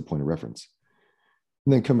as a point of reference.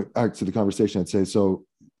 And then coming back to the conversation, I'd say, so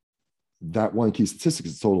that one key statistic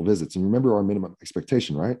is total visits. And remember our minimum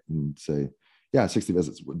expectation, right? And say, yeah, 60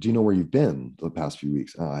 visits. Do you know where you've been the past few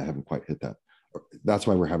weeks? I haven't quite hit that. That's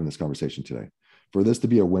why we're having this conversation today. For this to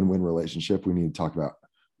be a win-win relationship, we need to talk about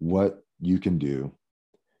what you can do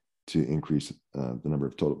to increase the number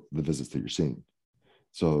of the visits that you're seeing,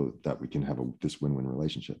 so that we can have this win-win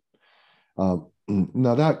relationship.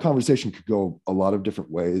 Now that conversation could go a lot of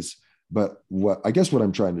different ways, but what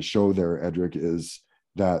I'm trying to show there, Edric, is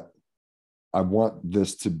that I want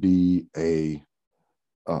this to be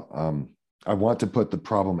I want to put the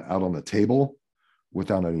problem out on the table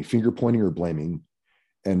without any finger pointing or blaming,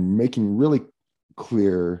 and making really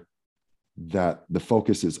clear that the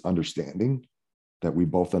focus is understanding, that we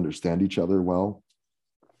both understand each other well,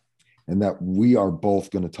 and that we are both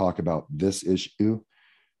going to talk about this issue,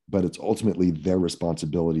 but it's ultimately their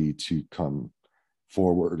responsibility to come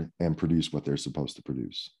forward and produce what they're supposed to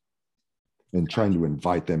produce, and trying to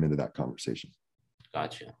invite them into that conversation.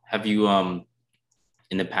 Gotcha. Have you,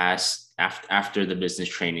 in the past, after the business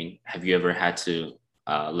training, have you ever had to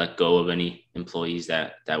let go of any employees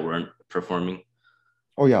that weren't performing?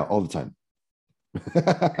 Oh yeah, all the time.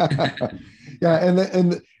 Yeah,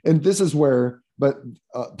 and this is where, but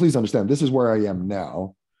please understand, this is where I am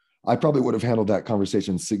now. I probably would have handled that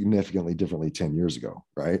conversation significantly differently 10 years ago,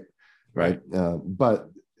 right? But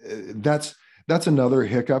that's another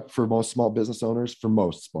hiccup for most small business owners.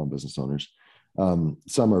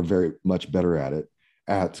 Some are very much better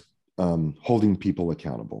at holding people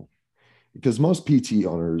accountable, because most PT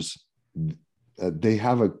owners, they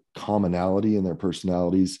have a commonality in their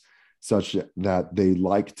personalities such that they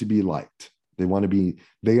like to be liked. They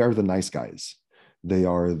are the nice guys. They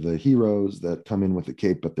are the heroes that come in with a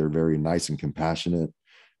cape, but they're very nice and compassionate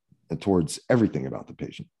towards everything about the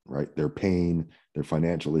patient, right? Their pain, their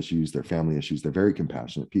financial issues, their family issues. They're very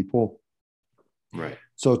compassionate people. Right.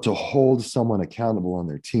 So to hold someone accountable on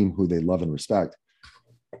their team who they love and respect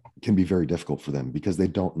can be very difficult for them because they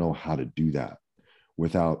don't know how to do that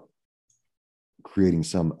without creating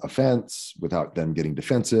some offense, without them getting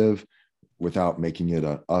defensive, without making it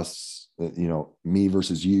a us, me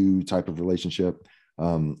versus you type of relationship.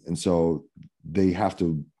 And so they have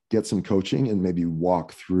to get some coaching and maybe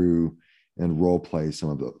walk through and role play some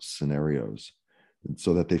of those scenarios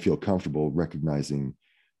so that they feel comfortable recognizing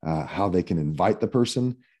how they can invite the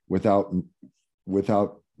person without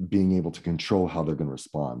being able to control how they're going to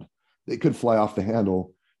respond. They could fly off the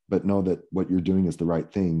handle, but know that what you're doing is the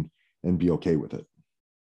right thing and be okay with it.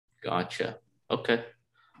 Gotcha. Okay.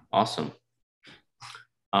 Awesome.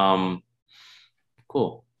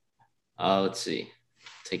 Cool. Let's see.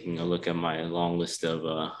 Taking a look at my long list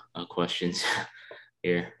of questions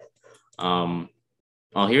here.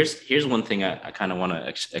 Here's one thing I kind of want to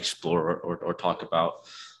explore or talk about.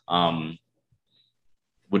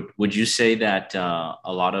 Would you say that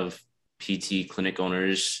a lot of PT clinic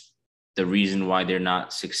owners, the reason why they're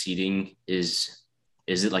not succeeding is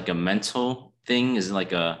it like a mental thing? Is it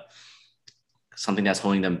like something that's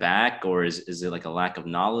holding them back, or is it like a lack of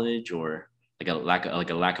knowledge, or like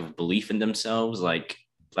a lack of belief in themselves? Like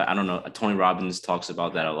I don't know. Tony Robbins talks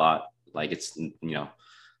about that a lot. Like it's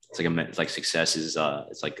like success is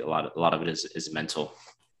it's like a lot of it is mental.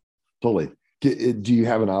 Totally. Do you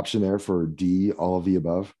have an option there for D, all of the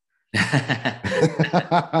above?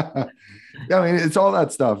 Yeah, I mean, it's all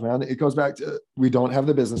that stuff, man. It goes back to, we don't have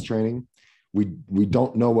the business training. We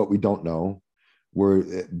don't know what we don't know.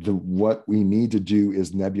 What we need to do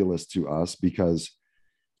is nebulous to us because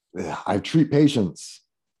I treat patients.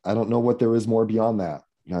 I don't know what there is more beyond that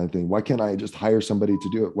kind of thing. Why can't I just hire somebody to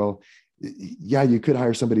do it? Well, yeah, you could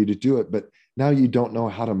hire somebody to do it, but now you don't know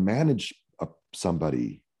how to manage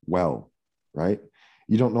somebody well, right?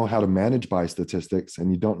 You don't know how to manage by statistics,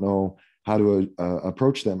 and you don't know how to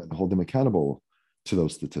approach them and hold them accountable to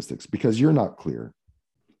those statistics because you're not clear.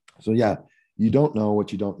 So yeah, you don't know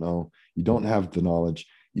what you don't know. You don't have the knowledge.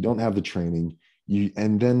 You don't have the training.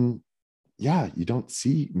 And then you don't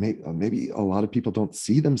see, maybe a lot of people don't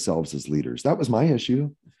see themselves as leaders. That was my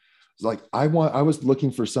issue. It's like, I was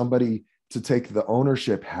looking for somebody to take the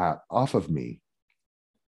ownership hat off of me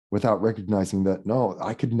without recognizing that, no,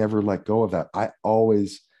 I could never let go of that. I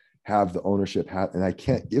always have the ownership hat and I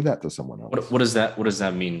can't give that to someone else. What does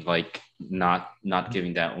that mean? Like not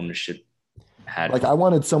giving that ownership hat? Like I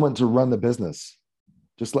wanted someone to run the business,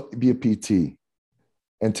 just be a PT.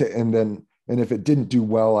 And if it didn't do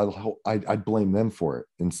well, I'd blame them for it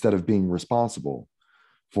instead of being responsible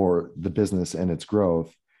for the business and its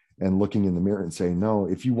growth and looking in the mirror and saying, no,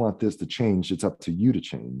 if you want this to change, it's up to you to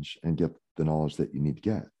change and get the knowledge that you need to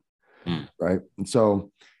get. Right. And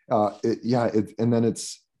so, and then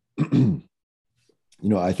it's,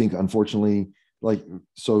 I think unfortunately, like,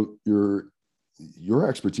 so your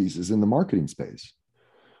expertise is in the marketing space.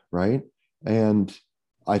 Right. And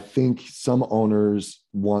I think some owners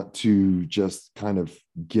want to just kind of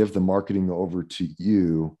give the marketing over to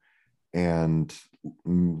you and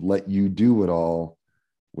let you do it all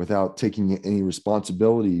without taking any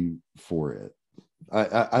responsibility for it.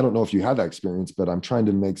 I don't know if you have that experience, but I'm trying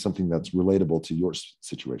to make something that's relatable to your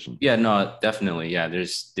situation. Yeah, no, definitely. Yeah,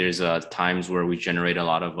 there's times where we generate a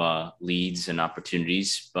lot of leads and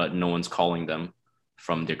opportunities, but no one's calling them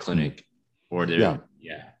from their clinic, or they're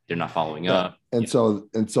not following up. And so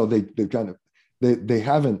they kind of they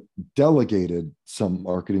haven't delegated some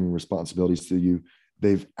marketing responsibilities to you.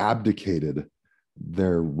 They've abdicated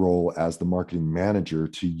their role as the marketing manager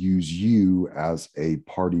to use you as a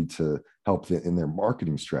party to help in their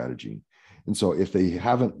marketing strategy. And so if they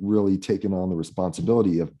haven't really taken on the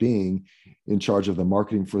responsibility of being in charge of the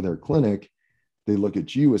marketing for their clinic, they look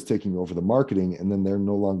at you as taking over the marketing, and then they're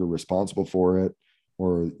no longer responsible for it.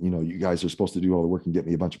 Or, you guys are supposed to do all the work and get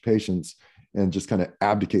me a bunch of patients, and just kind of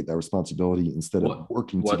abdicate that responsibility instead of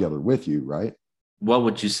working together with you. Right. What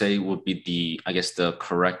would you say would be the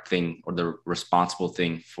correct thing or the responsible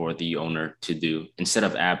thing for the owner to do instead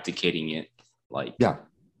of abdicating it? Like, yeah.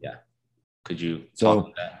 Could you talk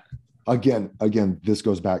about that? Again, this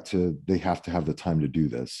goes back to, they have to have the time to do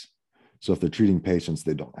this. So if they're treating patients,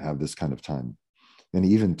 they don't have this kind of time. And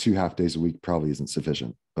even 2 half days a week probably isn't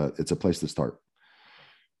sufficient, but it's a place to start.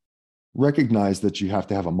 Recognize that you have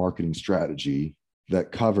to have a marketing strategy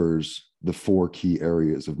that covers the 4 key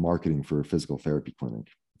areas of marketing for a physical therapy clinic.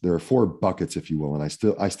 There are 4 buckets, if you will. And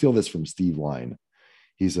I steal this from Steve Line.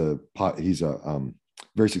 he's a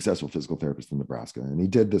very successful physical therapist in Nebraska. And he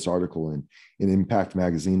did this article in Impact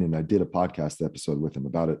Magazine. And I did a podcast episode with him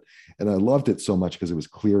about it. And I loved it so much because it was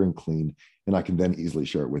clear and clean. And I can then easily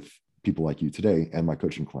share it with people like you today and my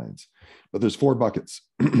coaching clients. But there's 4 buckets.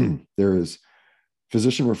 There is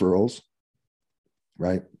physician referrals,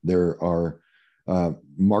 right? There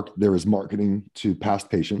is marketing to past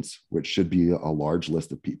patients, which should be a large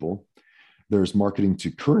list of people. There's marketing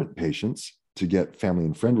to current patients to get family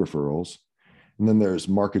and friend referrals. And then there's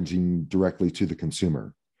marketing directly to the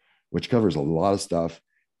consumer, which covers a lot of stuff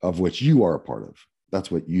of which you are a part of. That's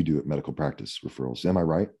what you do at Medical Practice Referrals. Am I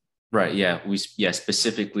right? Right. Yeah.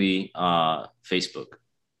 Specifically Facebook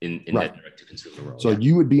in right. that direct to consumer role. So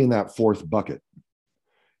you would be in that 4th bucket.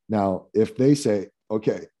 Now, if they say,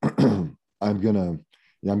 okay, I'm gonna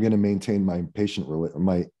maintain my patient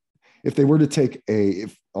if they were to take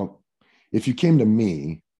if you came to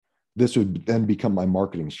me, this would then become my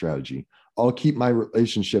marketing strategy. I'll keep my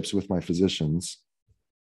relationships with my physicians,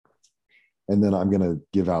 and then I'm going to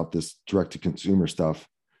give out this direct to consumer stuff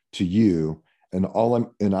to you. And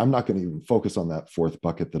I'm not going to even focus on that 4th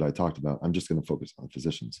bucket that I talked about. I'm just going to focus on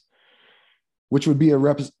physicians, which would be a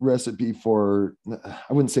recipe for,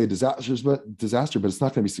 I wouldn't say disaster, but it's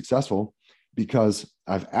not going to be successful because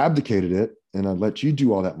I've abdicated it and I let you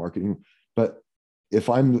do all that marketing. But if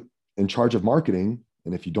I'm in charge of marketing,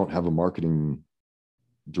 and if you don't have a marketing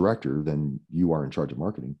director, then you are in charge of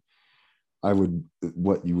marketing.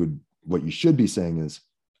 What you should be saying is,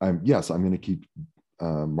 I'm going to keep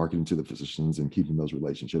marketing to the physicians and keeping those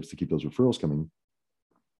relationships to keep those referrals coming.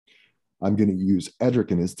 I'm going to use Edric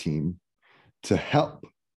and his team to help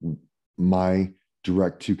my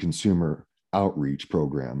direct to consumer outreach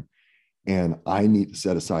program. And I need to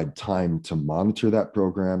set aside time to monitor that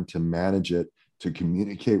program, to manage it, to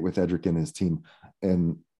communicate with Edric and his team.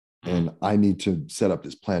 And I need to set up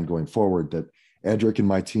this plan going forward that Edric and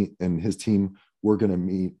my team and his team, we're going to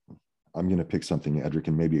meet. I'm going to pick something, Edric,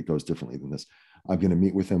 and maybe it goes differently than this. I'm going to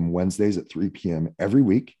meet with him Wednesdays at 3 p.m. every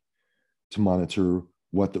week to monitor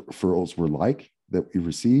what the referrals were like that we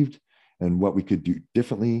received and what we could do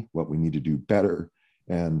differently, what we need to do better,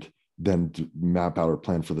 and then to map out our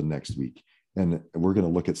plan for the next week. And we're going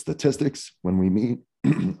to look at statistics when we meet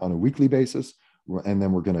on a weekly basis. And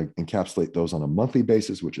then we're going to encapsulate those on a monthly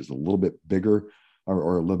basis, which is a little bit bigger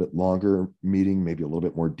or a little bit longer meeting, maybe a little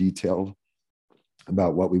bit more detailed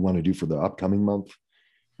about what we want to do for the upcoming month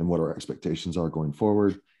and what our expectations are going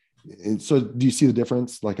forward. And so do you see the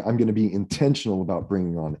difference? Like, I'm going to be intentional about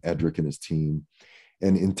bringing on Edric and his team.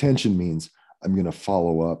 And intention means I'm going to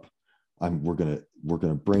follow up. We're going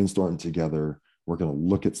to brainstorm together. We're going to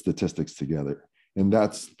look at statistics together. And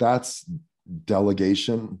that's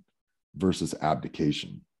delegation versus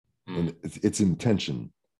abdication. And it's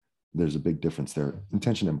intention. There's a big difference there.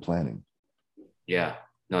 Intention and planning. Yeah,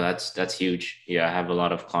 no, that's huge. Yeah. I have a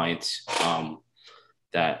lot of clients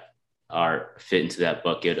that are fit into that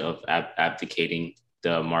bucket of abdicating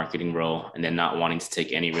the marketing role and then not wanting to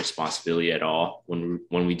take any responsibility at all. When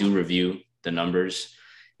we do review the numbers,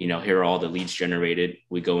 here are all the leads generated.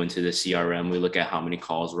 We go into the CRM, we look at how many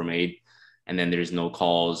calls were made, and then there's no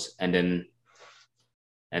calls. And then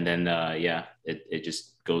it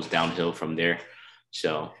just goes downhill from there.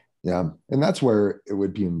 So, yeah. And that's where it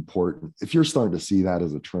would be important. If you're starting to see that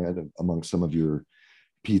as a trend among some of your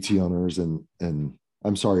PT owners, and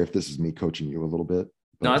I'm sorry if this is me coaching you a little bit,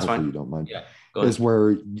 but no, that's fine. You don't mind. Yeah. Is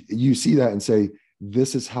where you see that and say,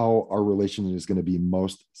 this is how our relationship is going to be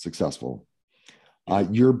most successful.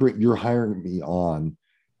 You're hiring me on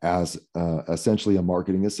as essentially a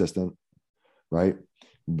marketing assistant, right?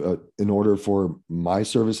 But in order for my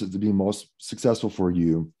services to be most successful for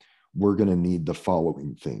you, we're going to need the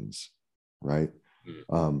following things, right?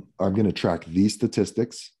 I'm going to track these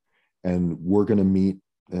statistics, and we're going to meet.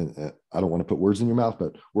 And I don't want to put words in your mouth,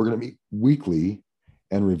 but we're going to meet weekly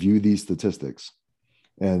and review these statistics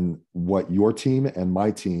and what your team and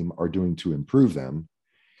my team are doing to improve them.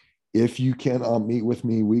 If you cannot meet with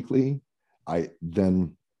me weekly, I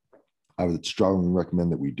would strongly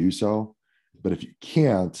recommend that we do so. But if you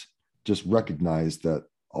can't, just recognize that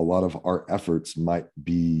a lot of our efforts might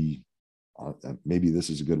be, maybe this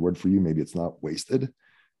is a good word for you, maybe it's not, wasted.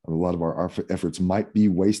 A lot of our efforts might be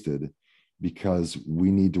wasted because we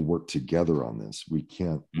need to work together on this.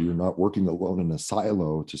 We're not working alone in a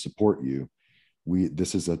silo to support you.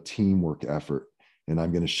 This is a teamwork effort. And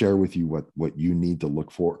I'm going to share with you what you need to look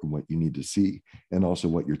for and what you need to see, and also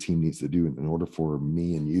what your team needs to do in order for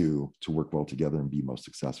me and you to work well together and be most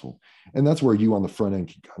successful. And that's where you on the front end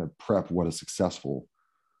can kind of prep what a successful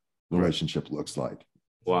relationship looks like.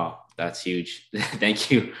 Wow, that's huge.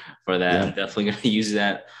 Thank you for that. I'm Yeah. definitely going to use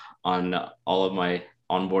that on all of my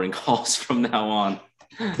onboarding calls from now on.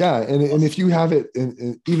 Yeah. And if you have it,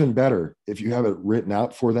 and even better, if you have it written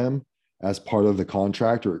out for them as part of the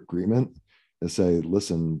contract or agreement, and say,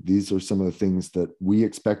 listen, these are some of the things that we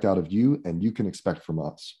expect out of you and you can expect from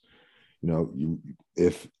us.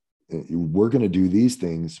 If we're going to do these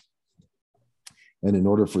things, and in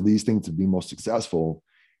order for these things to be most successful,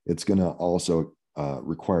 it's going to also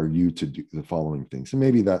require you to do the following things. And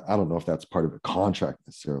maybe that, I don't know if that's part of a contract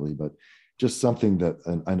necessarily, but just something that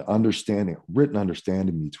an understanding, written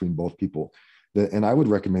understanding between both people. And I would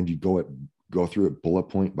recommend you go through it bullet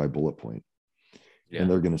point by bullet point. Yeah. And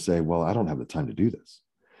they're going to say, well, I don't have the time to do this.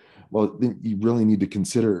 Well, then you really need to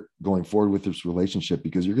consider going forward with this relationship,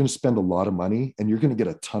 because you're going to spend a lot of money and you're going to get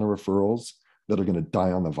a ton of referrals that are going to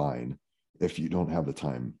die on the vine if you don't have the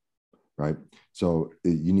time, right? So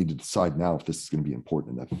you need to decide now if this is going to be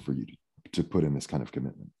important enough for you to put in this kind of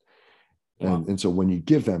commitment. Wow. And so when you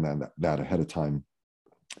give them that ahead of time,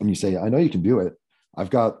 and you say, I know you can do it. I've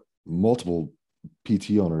got multiple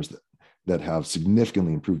PT owners that have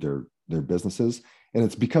significantly improved their businesses. And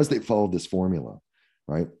it's because they followed this formula,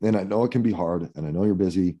 right? And I know it can be hard, and I know you're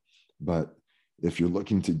busy, but if you're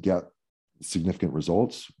looking to get significant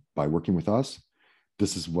results by working with us,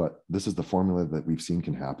 this is the formula that we've seen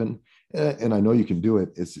can happen. And I know you can do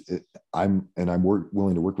it. I'm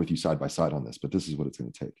willing to work with you side by side on this, but this is what it's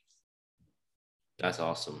going to take. That's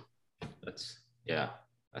awesome.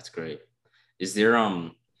 That's great. Is there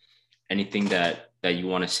anything that you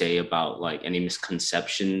want to say about like any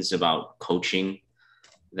misconceptions about coaching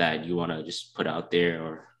that you want to just put out there?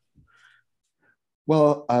 Or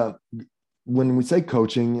Well, when we say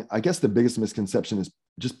coaching, I guess the biggest misconception is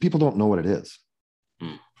just people don't know what it is.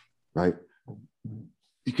 Right?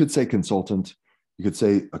 You could say consultant, you could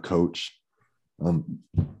say a coach,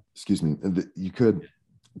 excuse me, you could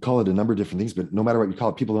call it a number of different things, but no matter what you call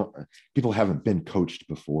it, people haven't been coached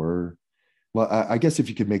before. Well, I guess if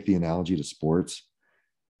you could make the analogy to sports,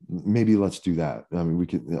 maybe let's do that. I mean, we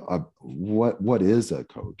could, what is a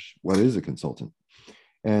coach? What is a consultant?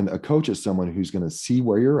 And a coach is someone who's going to see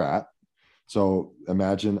where you're at. So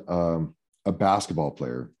imagine a basketball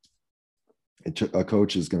player. A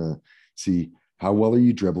coach is going to see, how well are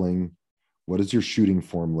you dribbling? What does your shooting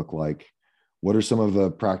form look like? What are some of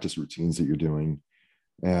the practice routines that you're doing?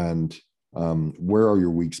 And where are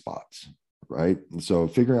your weak spots, right? And so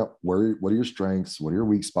figuring out what are your strengths? What are your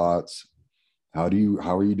weak spots? How are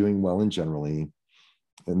you doing well in generally?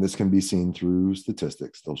 And this can be seen through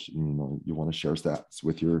statistics. You want to share stats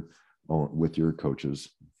with your coaches.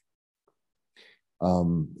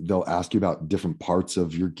 They'll ask you about different parts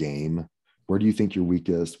of your game. Where do you think you're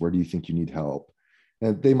weakest? Where do you think you need help?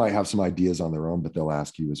 And they might have some ideas on their own, but they'll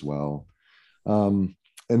ask you as well. And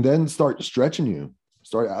then start stretching you,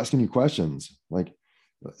 start asking you questions. Like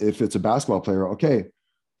if it's a basketball player, okay,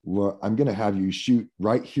 well, I'm going to have you shoot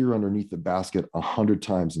right here underneath the basket 100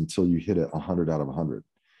 times until you hit it 100 out of 100.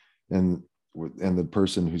 And the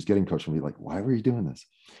person who's getting coached will be like, why were you doing this?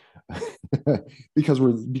 because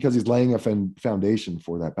he's laying a foundation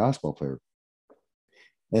for that basketball player.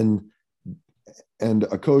 And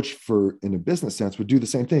a coach in a business sense would do the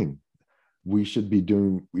same thing. We should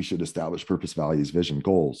establish purpose, values, vision,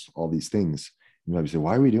 goals, all these things. You might say,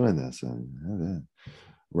 why are we doing this?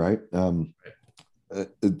 Right.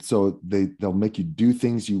 So they'll make you do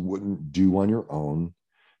things you wouldn't do on your own.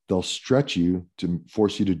 They'll stretch you to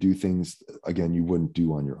force you to do things, again, you wouldn't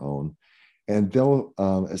do on your own. And they'll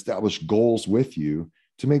establish goals with you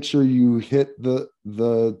to make sure you hit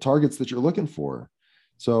the targets that you're looking for.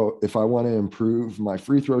 So if I want to improve my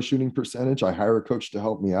free throw shooting percentage, I hire a coach to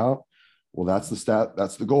help me out. Well, that's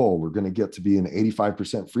the goal. We're going to get to be an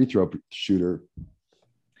 85% free throw shooter.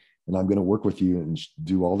 And I'm going to work with you and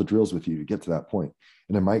do all the drills with you to get to that point.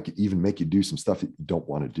 And it might even make you do some stuff that you don't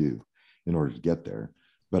want to do in order to get there,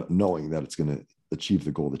 but knowing that it's going to achieve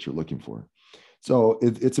the goal that you're looking for. So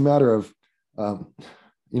it's a matter of, I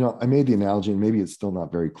made the analogy, and maybe it's still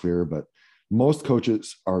not very clear, but most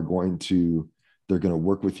coaches they're going to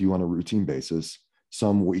work with you on a routine basis,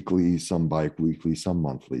 some weekly, some bi-weekly, some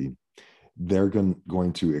monthly. They're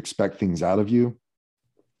going to expect things out of you.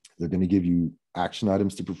 They're going to give you action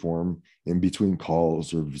items to perform in between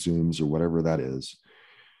calls or Zooms or whatever that is.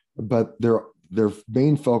 But their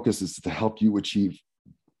main focus is to help you achieve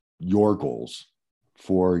your goals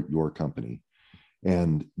for your company.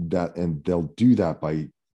 And they'll do that by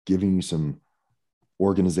giving you some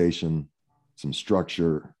organization, some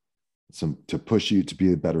structure, to push you to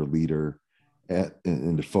be a better leader,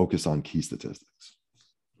 and to focus on key statistics.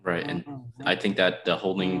 Right. And I think that the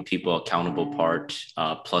holding people accountable part,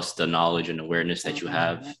 plus the knowledge and awareness that you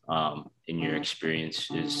have in your experience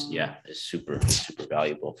is super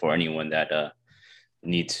valuable for anyone that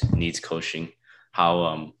needs coaching.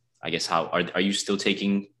 How I guess how are you still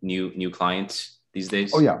taking new clients these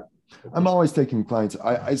days? Oh yeah, I'm always taking clients.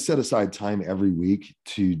 I set aside time every week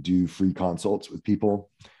to do free consults with people.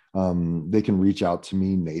 They can reach out to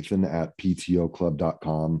me, Nathan at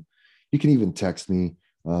ptoclub.com. You can even text me.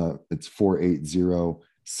 It's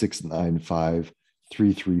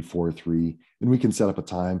 480-695-3343. And we can set up a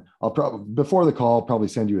time. I'll probably, before the call, probably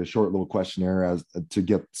send you a short little questionnaire as to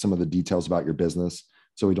get some of the details about your business,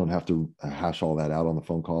 so we don't have to hash all that out on the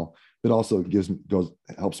phone call. But also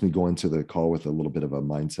helps me go into the call with a little bit of a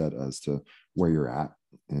mindset as to where you're at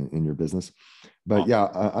in your business. But yeah,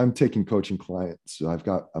 I'm taking coaching clients. So I've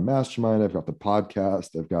got a mastermind, I've got the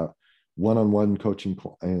podcast, I've got one-on-one coaching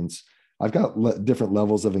clients. I've got different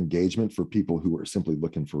levels of engagement for people who are simply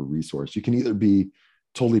looking for a resource. You can either be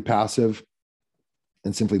totally passive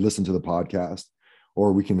and simply listen to the podcast,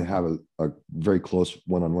 or we can have a very close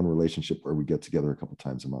one-on-one relationship where we get together a couple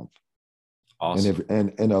times a month. Awesome.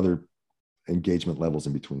 And other engagement levels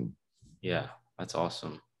in between. Yeah, that's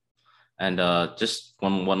awesome. And just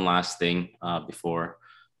one last thing before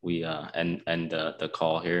we end the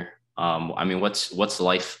call here. I mean, what's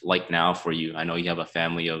life like now for you? I know you have a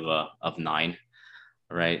family of 9,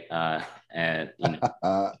 right? And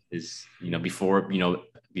before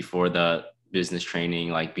the business training,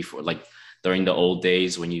 like during the old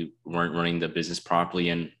days when you weren't running the business properly,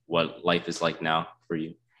 and what life is like now for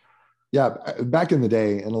you. Yeah, back in the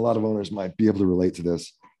day, and a lot of owners might be able to relate to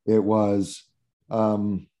this. It was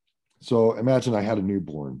so imagine I had a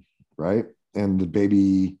newborn, right? And the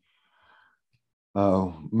baby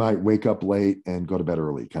might wake up late and go to bed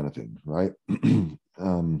early, kind of thing, right?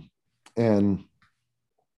 And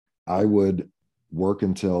I would work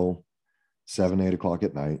until 7-8 o'clock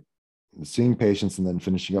at night, seeing patients and then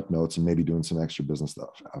finishing up notes and maybe doing some extra business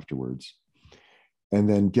stuff afterwards. And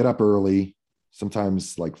then get up early,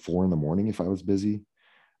 sometimes like 4 a.m. if I was busy,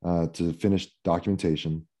 to finish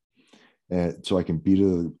documentation. And so I can be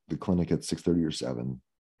to the clinic at 6:30 or 7.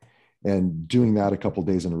 And doing that a couple of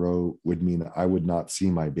days in a row would mean I would not see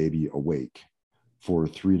my baby awake for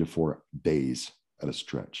 3 to 4 days at a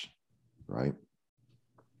stretch, right?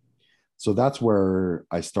 So that's where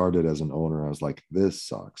I started as an owner. I was like, this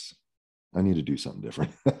sucks. I need to do something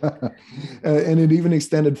different. And it even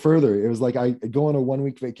extended further. It was like I go on a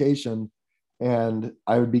 1-week vacation and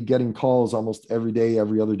I would be getting calls almost every day,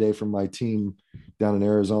 every other day from my team down in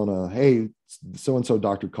Arizona. Hey, so-and-so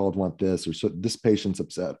doctor called, want this, or so this patient's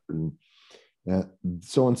upset. And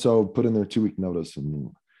so-and-so put in their 2-week notice.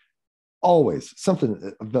 And always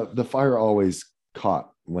something, the fire always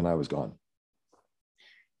caught when I was gone.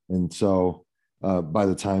 And so by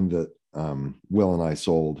the time that Will and I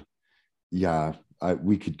sold,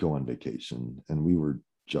 we could go on vacation and we were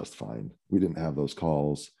just fine. We didn't have those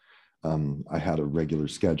calls. I had a regular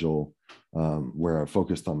schedule where I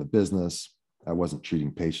focused on the business. I wasn't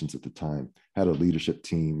treating patients at the time. Had a leadership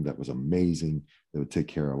team that was amazing, that would take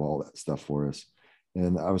care of all that stuff for us.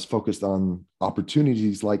 And I was focused on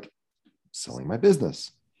opportunities like selling my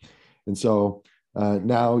business. And so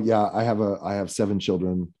now, I have 7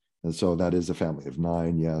 children. And so that is a family of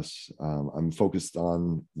 9. Yes. I'm focused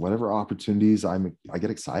on whatever opportunities I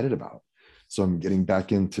get excited about. So I'm getting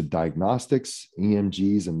back into diagnostics,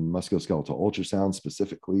 EMGs, and musculoskeletal ultrasound,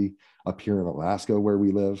 specifically up here in Alaska where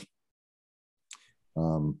we live.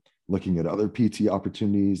 Looking at other PT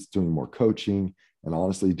opportunities, doing more coaching, and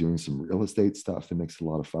honestly doing some real estate stuff. It makes it a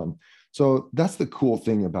lot of fun. So that's the cool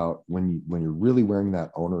thing about when you're really wearing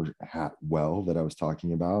that owner hat well that I was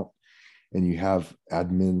talking about, and you have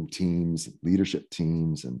admin teams, leadership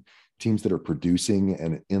teams, and teams that are producing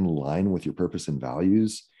and in line with your purpose and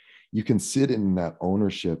values. You can sit in that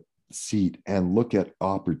ownership seat and look at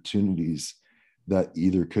opportunities that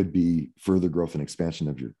either could be further growth and expansion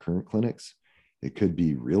of your current clinics. It could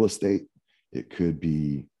be real estate. It could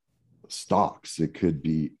be stocks. It could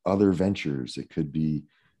be other ventures. It could be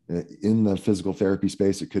in the physical therapy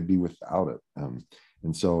space. It could be without it. And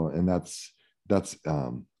that's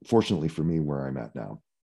fortunately for me where I'm at now.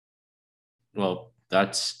 Well,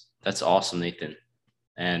 that's awesome, Nathan.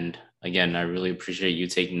 And again, I really appreciate you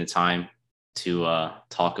taking the time to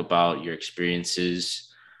talk about your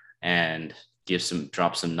experiences and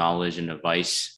drop some knowledge and advice